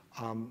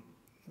that.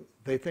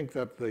 They think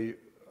that the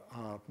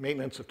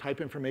maintenance of type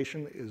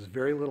information is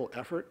very little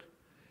effort,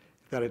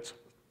 that it's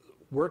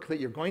work that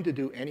you're going to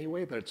do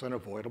anyway, that it's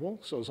unavoidable,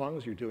 so as long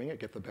as you're doing it,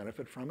 get the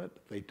benefit from it.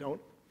 They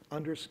don't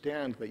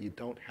understand that you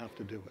don't have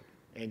to do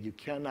it, and you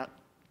cannot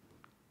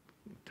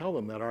tell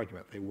them that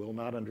argument. They will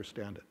not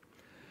understand it.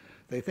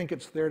 They think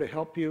it's there to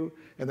help you,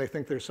 and they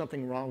think there's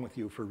something wrong with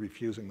you for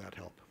refusing that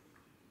help.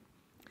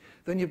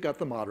 Then you've got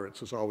the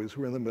moderates, as always,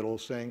 who are in the middle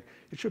saying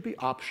it should be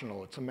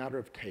optional, it's a matter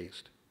of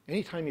taste.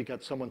 Anytime you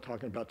get someone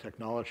talking about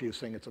technology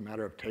saying it's a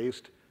matter of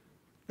taste,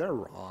 they're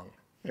wrong.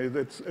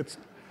 It's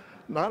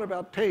not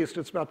about taste,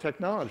 it's about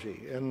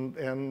technology,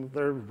 and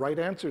there are right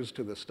answers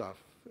to this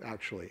stuff,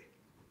 actually.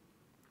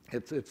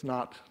 It's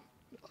not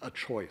a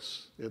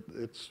choice,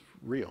 it's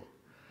real.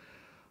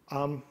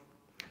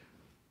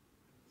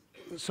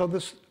 So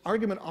this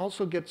argument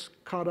also gets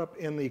caught up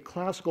in the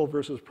classical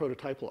versus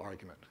prototypal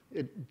argument.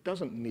 It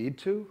doesn't need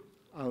to.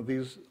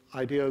 These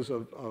ideas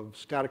of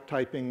static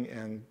typing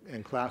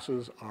and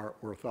classes are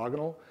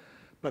orthogonal,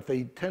 but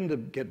they tend to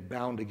get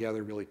bound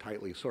together really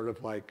tightly, sort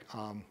of like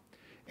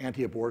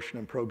anti-abortion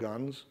and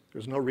pro-guns.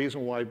 There's no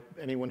reason why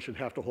anyone should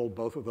have to hold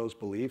both of those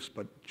beliefs,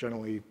 but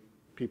generally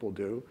people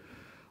do.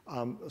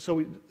 So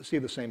we see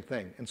the same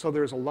thing. And so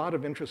there's a lot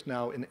of interest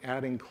now in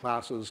adding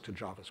classes to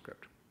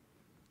JavaScript,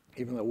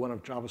 even though one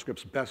of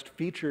JavaScript's best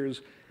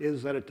features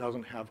is that it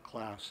doesn't have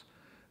class.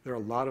 There are a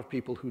lot of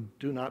people who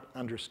do not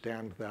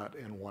understand that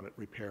and want it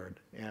repaired.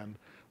 And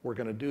we're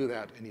going to do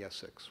that in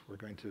ES6. We're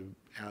going to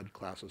add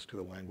classes to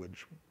the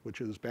language,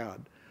 which is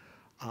bad.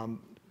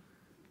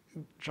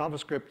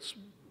 JavaScript's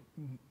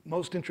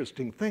most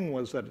interesting thing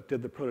was that it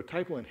did the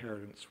prototypal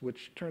inheritance,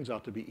 which turns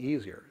out to be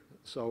easier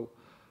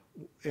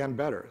and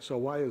better. So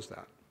why is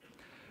that?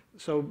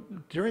 So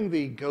during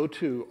the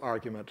go-to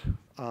argument,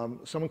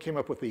 someone came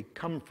up with the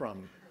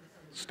come-from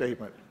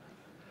statement.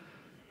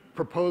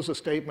 Propose a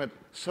statement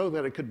so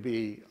that it could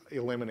be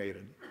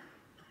eliminated.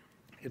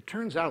 It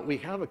turns out we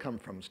have a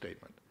come-from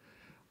statement.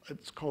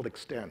 It's called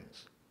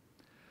extends.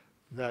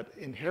 That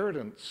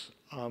inheritance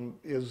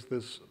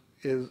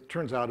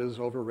turns out is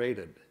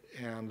overrated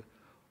and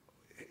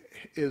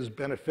is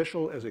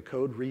beneficial as a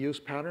code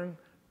reuse pattern,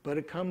 but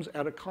it comes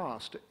at a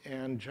cost,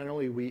 and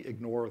generally we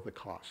ignore the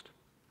cost.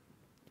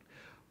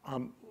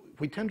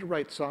 We tend to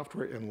write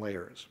software in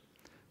layers.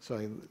 So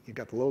you've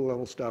got the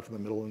low-level stuff in the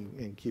middle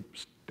and keep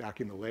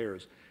stacking the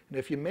layers. And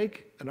if you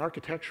make an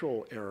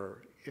architectural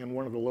error in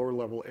one of the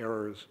lower-level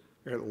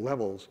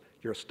levels,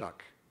 you're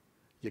stuck.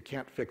 You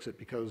can't fix it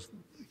because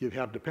you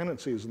have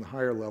dependencies in the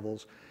higher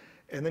levels,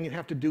 and then you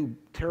have to do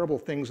terrible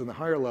things in the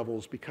higher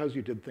levels because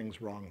you did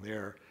things wrong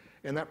there.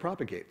 And that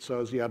propagates. So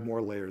as you add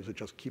more layers, it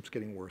just keeps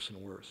getting worse and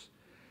worse.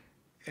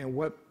 And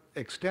what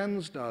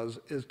extends does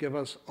is give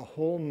us a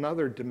whole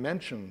nother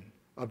dimension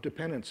of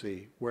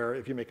dependency, where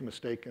if you make a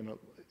mistake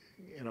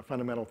in a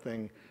fundamental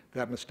thing,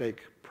 that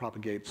mistake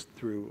propagates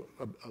through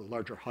a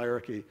larger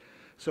hierarchy.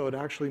 So it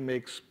actually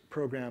makes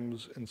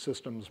programs and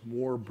systems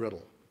more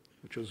brittle,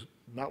 which is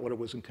not what it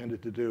was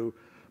intended to do,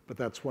 but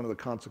that's one of the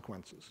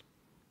consequences.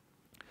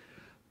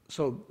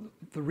 So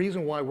the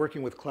reason why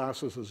working with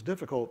classes is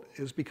difficult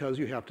is because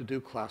you have to do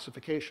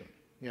classification.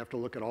 You have to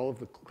look at all of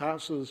the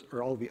classes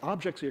or all of the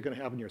objects you're going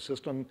to have in your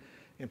system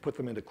and put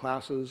them into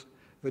classes.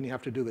 Then you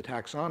have to do the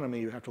taxonomy.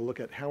 You have to look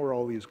at how are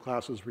all these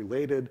classes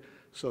related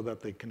so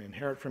that they can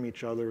inherit from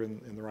each other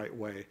in the right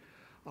way.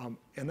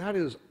 And that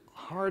is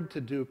hard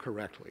to do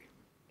correctly.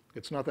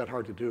 It's not that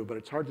hard to do, but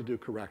it's hard to do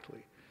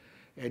correctly.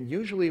 And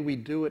usually we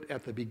do it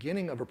at the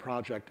beginning of a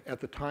project at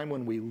the time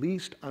when we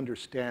least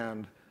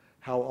understand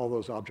how all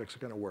those objects are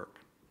going to work.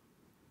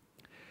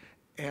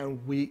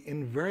 And we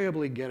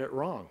invariably get it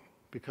wrong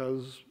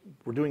because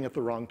we're doing it at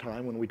the wrong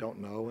time when we don't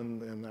know,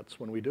 and that's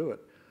when we do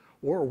it.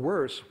 Or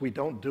worse, we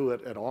don't do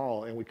it at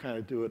all, and we kind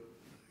of do it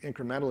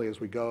incrementally as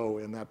we go,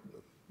 and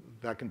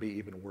that can be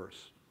even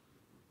worse.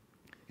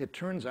 It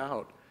turns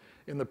out,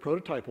 in the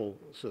prototypal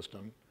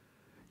system,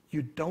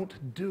 You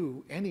don't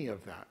do any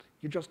of that.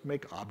 You just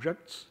make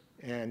objects,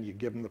 and you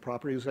give them the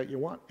properties that you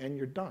want, and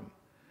you're done.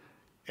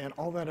 And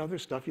all that other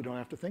stuff you don't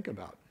have to think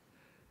about.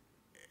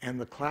 And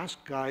the class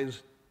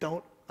guys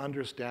don't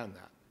understand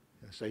that.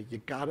 They say, you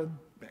gotta,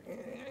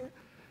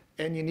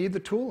 and you need the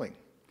tooling.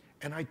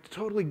 And I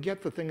totally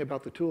get the thing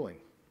about the tooling.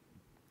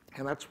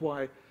 And that's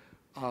why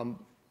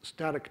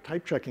static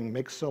type checking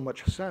makes so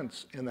much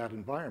sense in that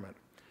environment.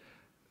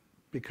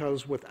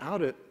 Because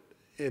without it,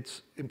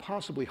 it's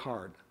impossibly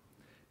hard.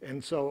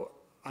 And so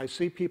I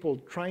see people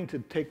trying to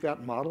take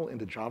that model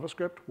into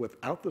JavaScript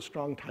without the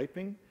strong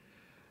typing,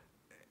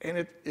 and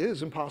it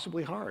is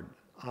impossibly hard.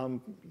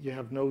 You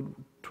have no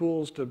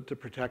tools to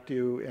protect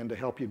you and to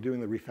help you doing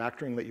the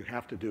refactoring that you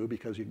have to do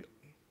because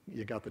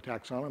you got the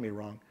taxonomy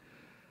wrong.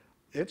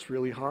 It's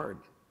really hard.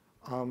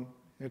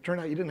 It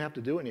turned out you didn't have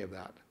to do any of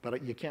that,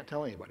 but you can't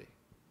tell anybody.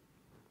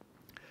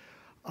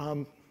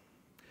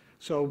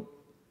 So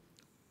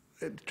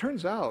it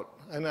turns out,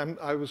 and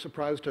I was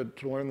surprised to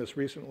learn this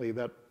recently,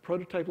 that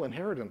prototypal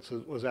inheritance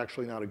was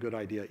actually not a good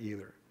idea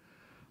either.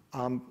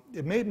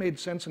 It made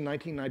sense in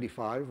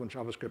 1995 when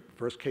JavaScript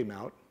first came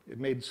out. It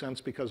made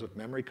sense because of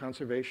memory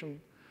conservation,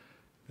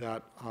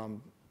 that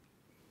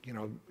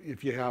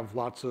if you have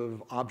lots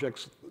of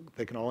objects,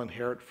 they can all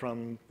inherit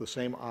from the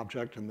same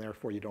object, and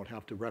therefore you don't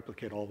have to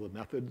replicate all the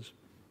methods.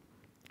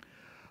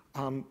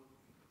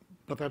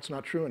 But that's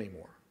not true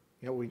anymore.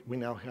 We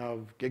now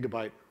have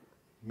gigabyte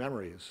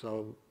memories,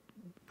 so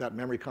that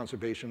memory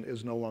conservation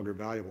is no longer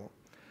valuable.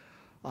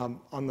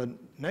 On the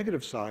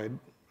negative side,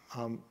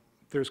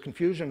 there's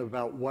confusion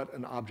about what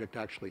an object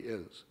actually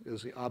is.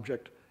 Is the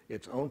object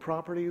its own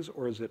properties,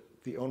 or is it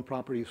the own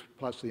properties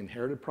plus the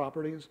inherited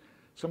properties?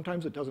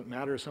 Sometimes it doesn't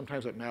matter,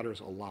 sometimes it matters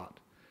a lot.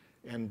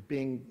 And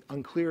being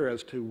unclear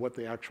as to what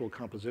the actual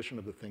composition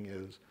of the thing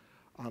is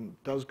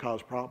does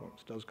cause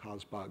problems, does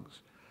cause bugs.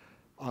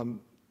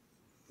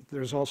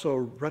 There's also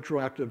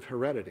retroactive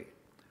heredity,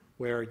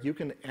 where you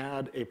can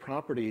add a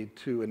property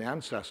to an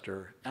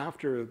ancestor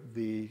after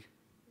the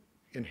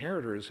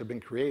inheritors have been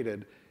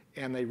created,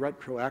 and they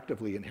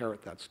retroactively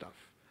inherit that stuff.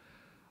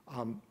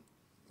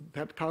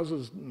 That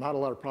causes not a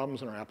lot of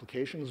problems in our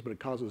applications, but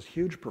it causes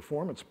huge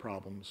performance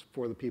problems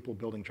for the people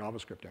building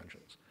JavaScript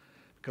engines,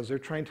 because they're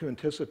trying to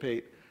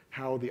anticipate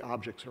how the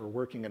objects are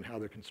working and how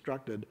they're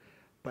constructed.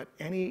 But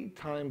any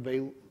time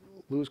they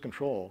lose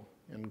control,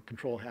 and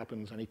control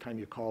happens anytime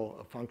you call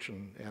a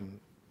function and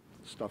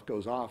stuff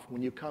goes off,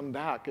 when you come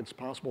back, it's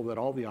possible that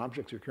all the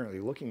objects you're currently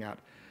looking at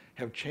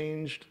have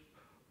changed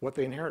what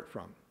they inherit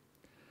from.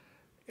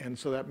 And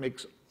so that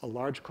makes a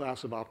large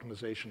class of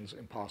optimizations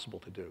impossible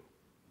to do.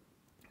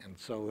 And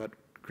so that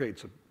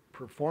creates a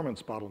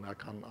performance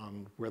bottleneck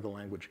on where the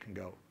language can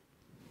go.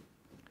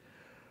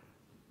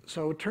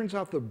 So it turns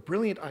out the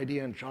brilliant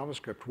idea in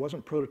JavaScript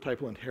wasn't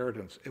prototypal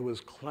inheritance, it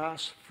was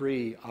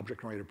class-free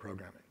object-oriented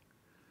programming.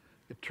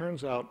 It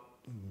turns out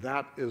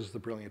that is the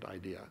brilliant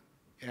idea.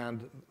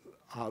 And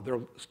there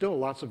are still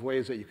lots of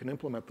ways that you can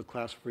implement the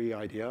class-free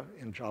idea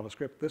in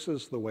JavaScript. This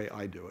is the way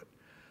I do it.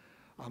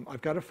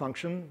 I've got a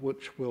function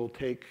which will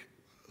take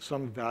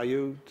some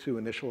value to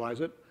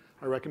initialize it.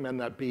 I recommend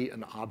that be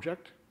an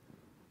object.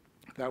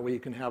 That way you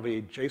can have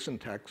a JSON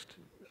text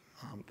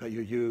that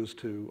you use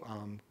to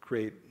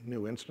create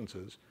new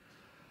instances.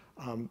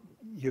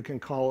 You can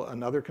call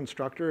another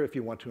constructor if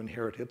you want to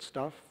inherit its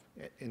stuff.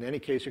 In any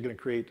case, you're going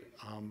to create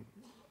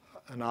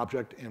an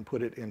object and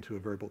put it into a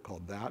variable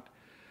called that.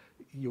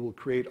 You will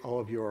create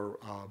all of your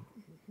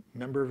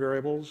member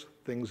variables,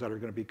 things that are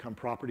going to become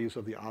properties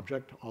of the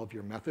object, all of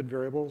your method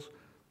variables,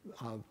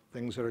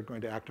 things that are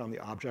going to act on the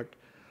object.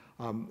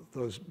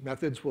 Those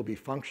methods will be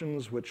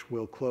functions which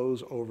will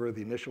close over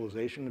the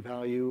initialization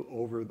value,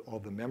 over all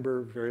the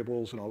member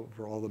variables, and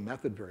over all the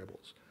method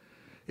variables.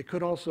 It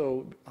could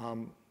also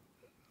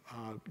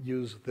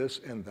use this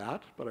and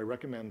that, but I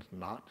recommend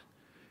not.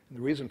 And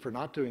the reason for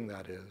not doing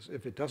that is,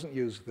 if it doesn't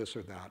use this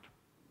or that,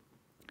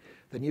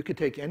 then you could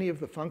take any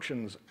of the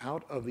functions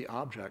out of the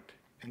object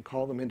and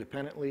call them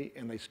independently,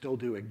 and they still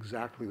do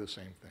exactly the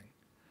same thing.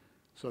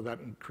 So that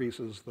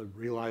increases the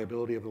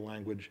reliability of the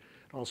language.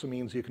 It also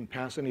means you can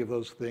pass any of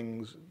those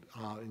things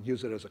and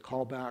use it as a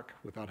callback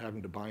without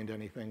having to bind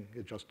anything.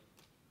 It just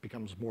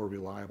becomes more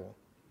reliable.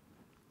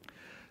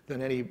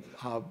 Then any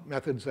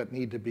methods that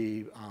need to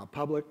be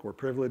public or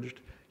privileged,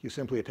 you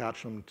simply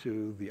attach them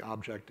to the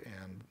object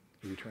and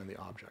you return the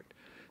object.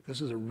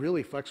 This is a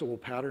really flexible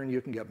pattern. You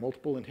can get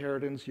multiple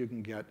inheritance, you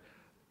can get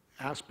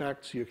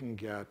aspects, you can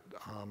get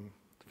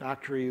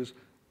factories,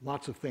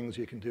 lots of things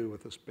you can do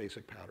with this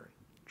basic pattern.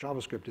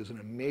 JavaScript is an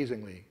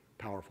amazingly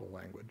powerful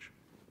language.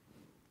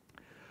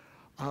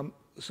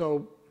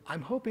 So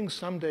I'm hoping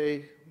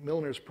someday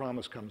Milner's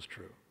promise comes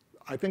true.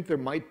 I think there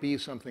might be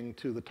something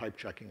to the type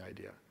checking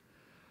idea.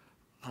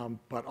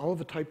 But all of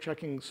the type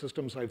checking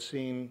systems I've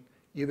seen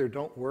either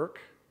don't work.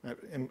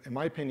 In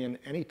my opinion,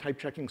 any type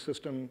checking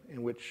system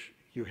in which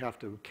you have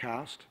to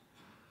cast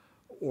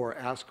or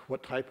ask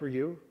what type are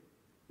you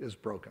is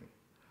broken.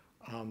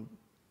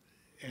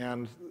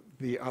 And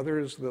the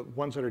others, the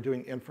ones that are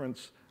doing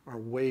inference, are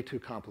way too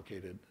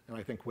complicated and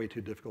I think way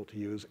too difficult to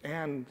use,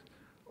 and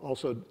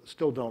also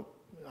still don't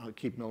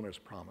keep Milner's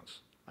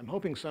promise. I'm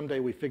hoping someday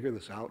we figure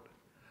this out.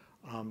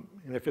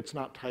 And if it's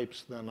not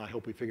types, then I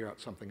hope we figure out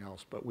something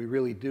else. But we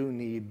really do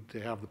need to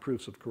have the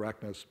proofs of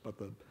correctness, but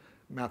the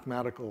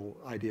mathematical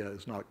idea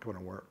is not going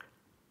to work.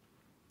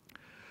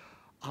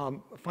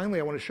 Finally,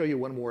 I want to show you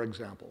one more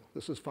example.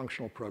 This is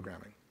functional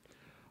programming.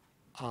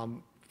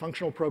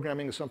 Functional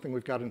programming is something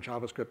we've got in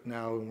JavaScript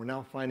now, and we're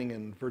now finding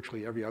in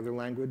virtually every other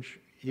language.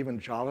 Even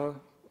Java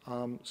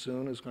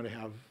soon is going to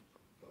have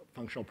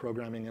functional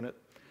programming in it.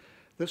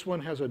 This one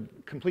has a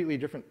completely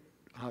different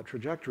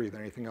trajectory than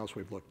anything else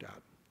we've looked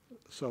at.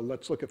 So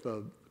let's look at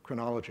the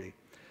chronology.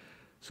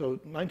 So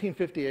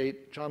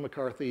 1958, John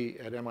McCarthy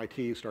at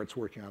MIT starts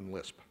working on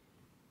Lisp.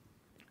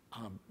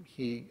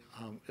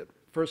 At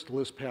first,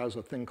 Lisp has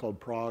a thing called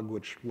prog,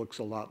 which looks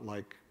a lot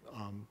like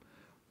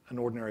an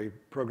ordinary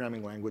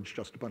programming language,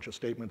 just a bunch of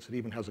statements. It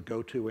even has a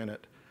goto in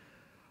it.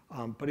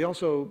 But he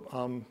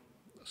also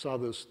saw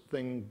this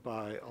thing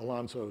by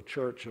Alonzo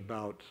Church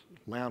about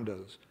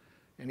lambdas.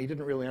 And he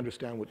didn't really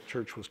understand what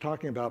Church was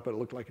talking about, but it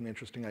looked like an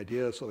interesting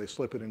idea, so they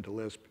slip it into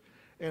Lisp.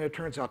 And it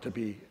turns out to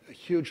be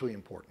hugely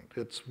important.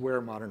 It's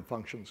where modern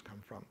functions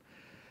come from.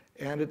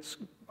 And it's,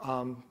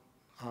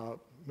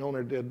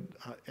 Milner did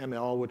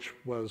ML, which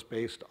was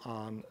based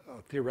on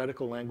a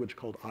theoretical language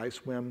called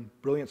iSwim.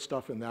 Brilliant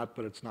stuff in that,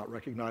 but it's not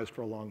recognized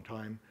for a long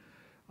time.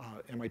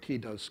 MIT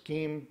does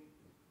Scheme,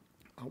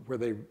 where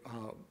they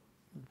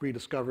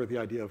rediscover the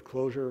idea of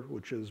closure,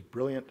 which is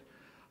brilliant.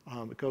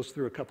 It goes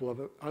through a couple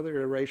of other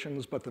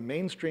iterations, but the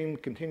mainstream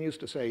continues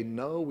to say,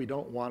 no, we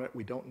don't want it,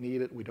 we don't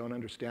need it, we don't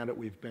understand it.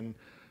 We've been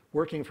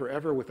working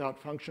forever without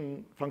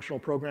functional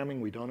programming.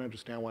 We don't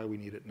understand why we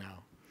need it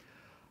now.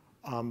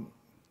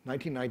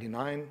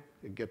 1999,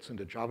 it gets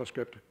into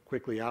JavaScript.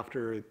 Quickly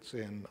after, it's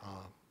in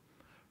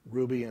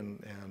Ruby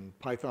and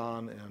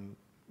Python and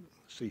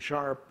C#,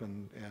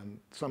 and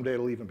someday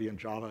it'll even be in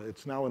Java.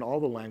 It's now in all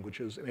the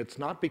languages, and it's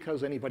not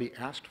because anybody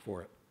asked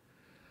for it.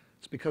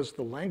 It's because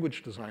the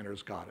language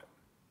designers got it.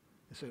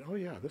 They said, oh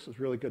yeah, this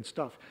is really good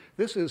stuff.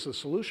 This is a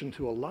solution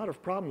to a lot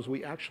of problems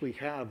we actually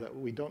have that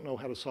we don't know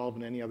how to solve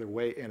in any other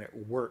way, and it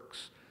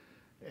works.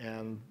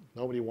 And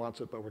nobody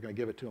wants it, but we're going to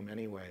give it to them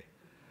anyway.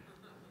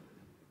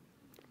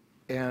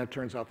 And it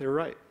turns out they were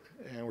right.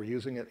 And we're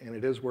using it, and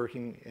it is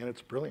working, and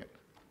it's brilliant.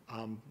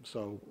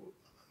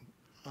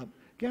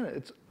 Again,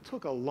 it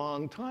took a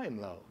long time,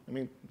 though. I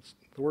mean,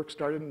 the work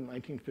started in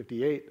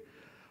 1958.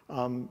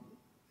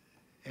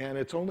 And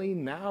it's only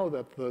now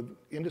that the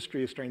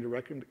industry is starting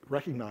to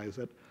recognize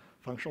that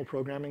functional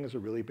programming is a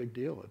really big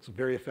deal. It's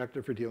very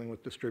effective for dealing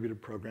with distributed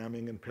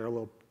programming and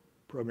parallel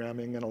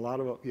programming and a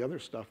lot of the other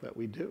stuff that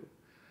we do.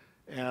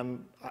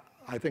 And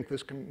I think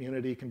this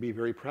community can be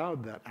very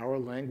proud that our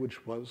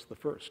language was the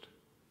first,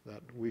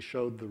 that we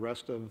showed the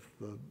rest of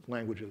the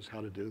languages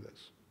how to do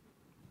this.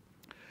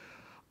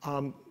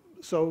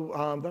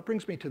 That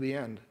brings me to the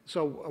end.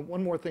 So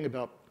one more thing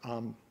about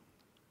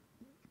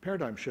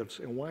paradigm shifts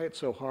and why it's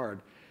so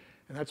hard.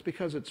 And that's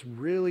because it's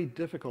really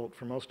difficult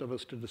for most of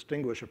us to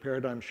distinguish a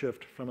paradigm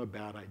shift from a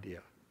bad idea.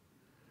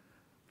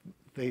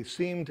 They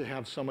seem to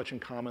have so much in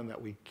common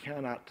that we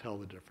cannot tell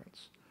the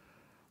difference.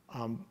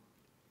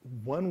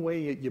 One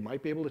way you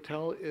might be able to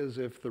tell is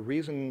if the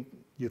reason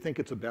you think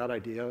it's a bad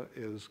idea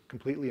is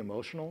completely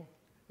emotional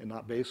and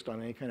not based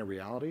on any kind of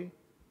reality.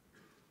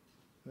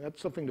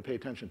 That's something to pay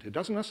attention to. It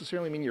doesn't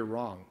necessarily mean you're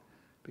wrong,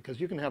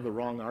 because you can have the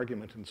wrong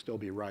argument and still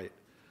be right.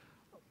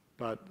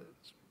 But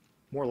it's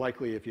more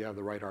likely if you have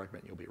the right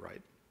argument, you'll be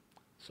right.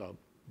 So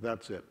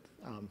that's it.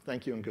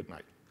 Thank you and good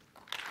night.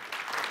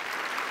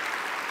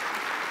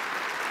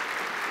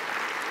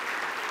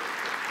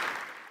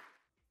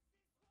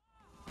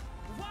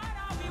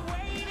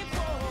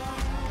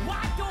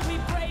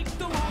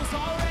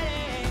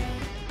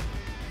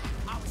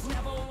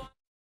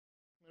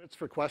 Minutes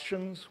for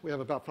questions. We have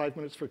about 5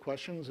 minutes for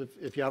questions.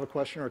 If you have a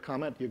question or a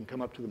comment, you can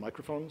come up to the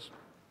microphones.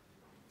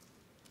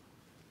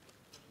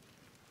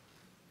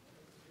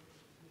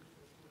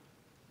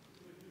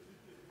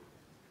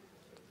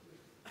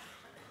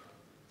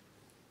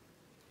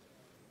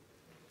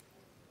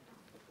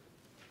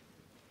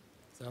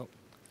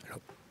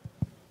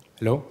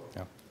 Hello.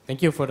 Yeah.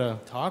 Thank you for the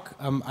talk.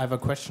 I have a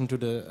question to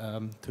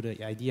the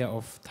idea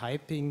of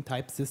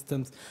type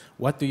systems.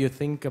 What do you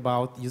think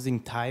about using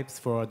types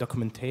for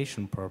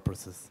documentation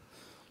purposes?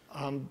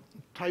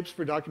 Types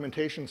for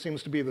documentation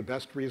seems to be the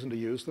best reason to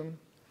use them.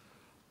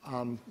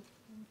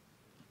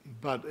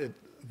 But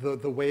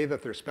the way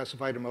that they're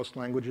specified in most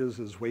languages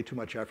is way too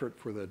much effort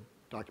for the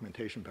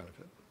documentation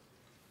benefit.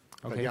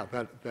 Okay. But yeah,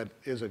 that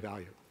is a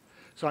value.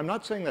 So I'm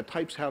not saying that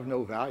types have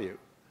no value,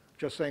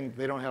 just saying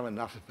they don't have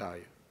enough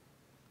value.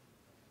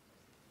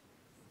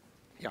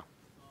 Yeah.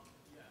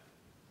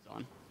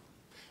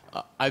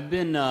 I've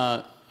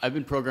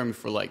been programming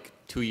for like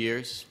 2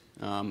 years,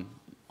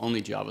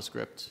 only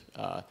JavaScript,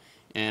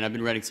 and I've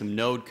been writing some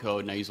Node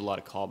code, and I use a lot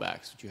of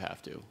callbacks, which you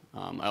have to.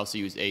 I also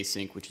use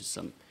async, which is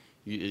some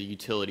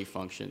utility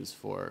functions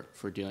for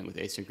dealing with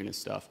asynchronous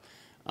stuff.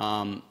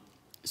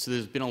 So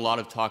there's been a lot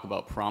of talk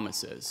about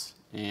promises,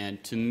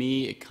 and to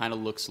me it kind of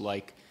looks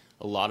like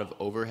a lot of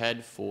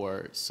overhead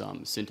for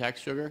some syntax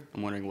sugar.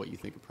 I'm wondering what you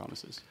think of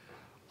promises.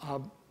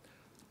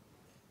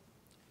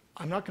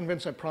 I'm not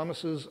convinced that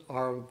promises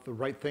are the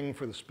right thing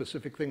for the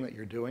specific thing that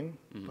you're doing,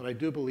 but I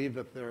do believe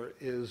that there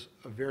is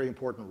a very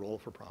important role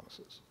for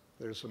promises.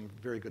 There's some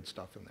very good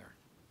stuff in there.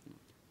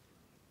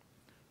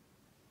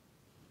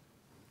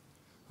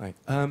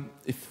 Hi.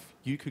 If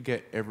you could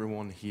get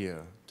everyone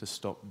here to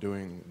stop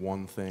doing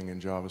one thing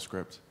in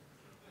JavaScript,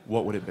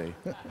 what would it be?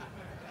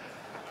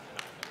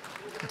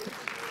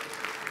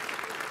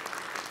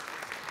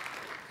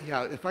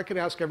 Yeah, if I could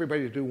ask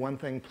everybody to do one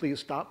thing, please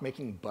stop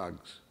making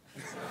bugs.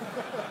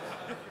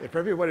 If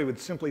everybody would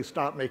simply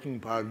stop making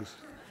bugs,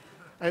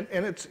 and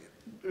it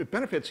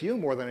benefits you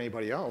more than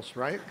anybody else,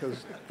 right?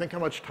 Because think how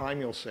much time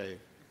you'll save.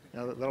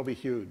 That'll be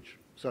huge.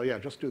 So yeah,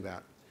 just do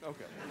that.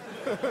 Okay.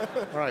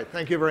 All right,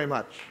 thank you very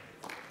much.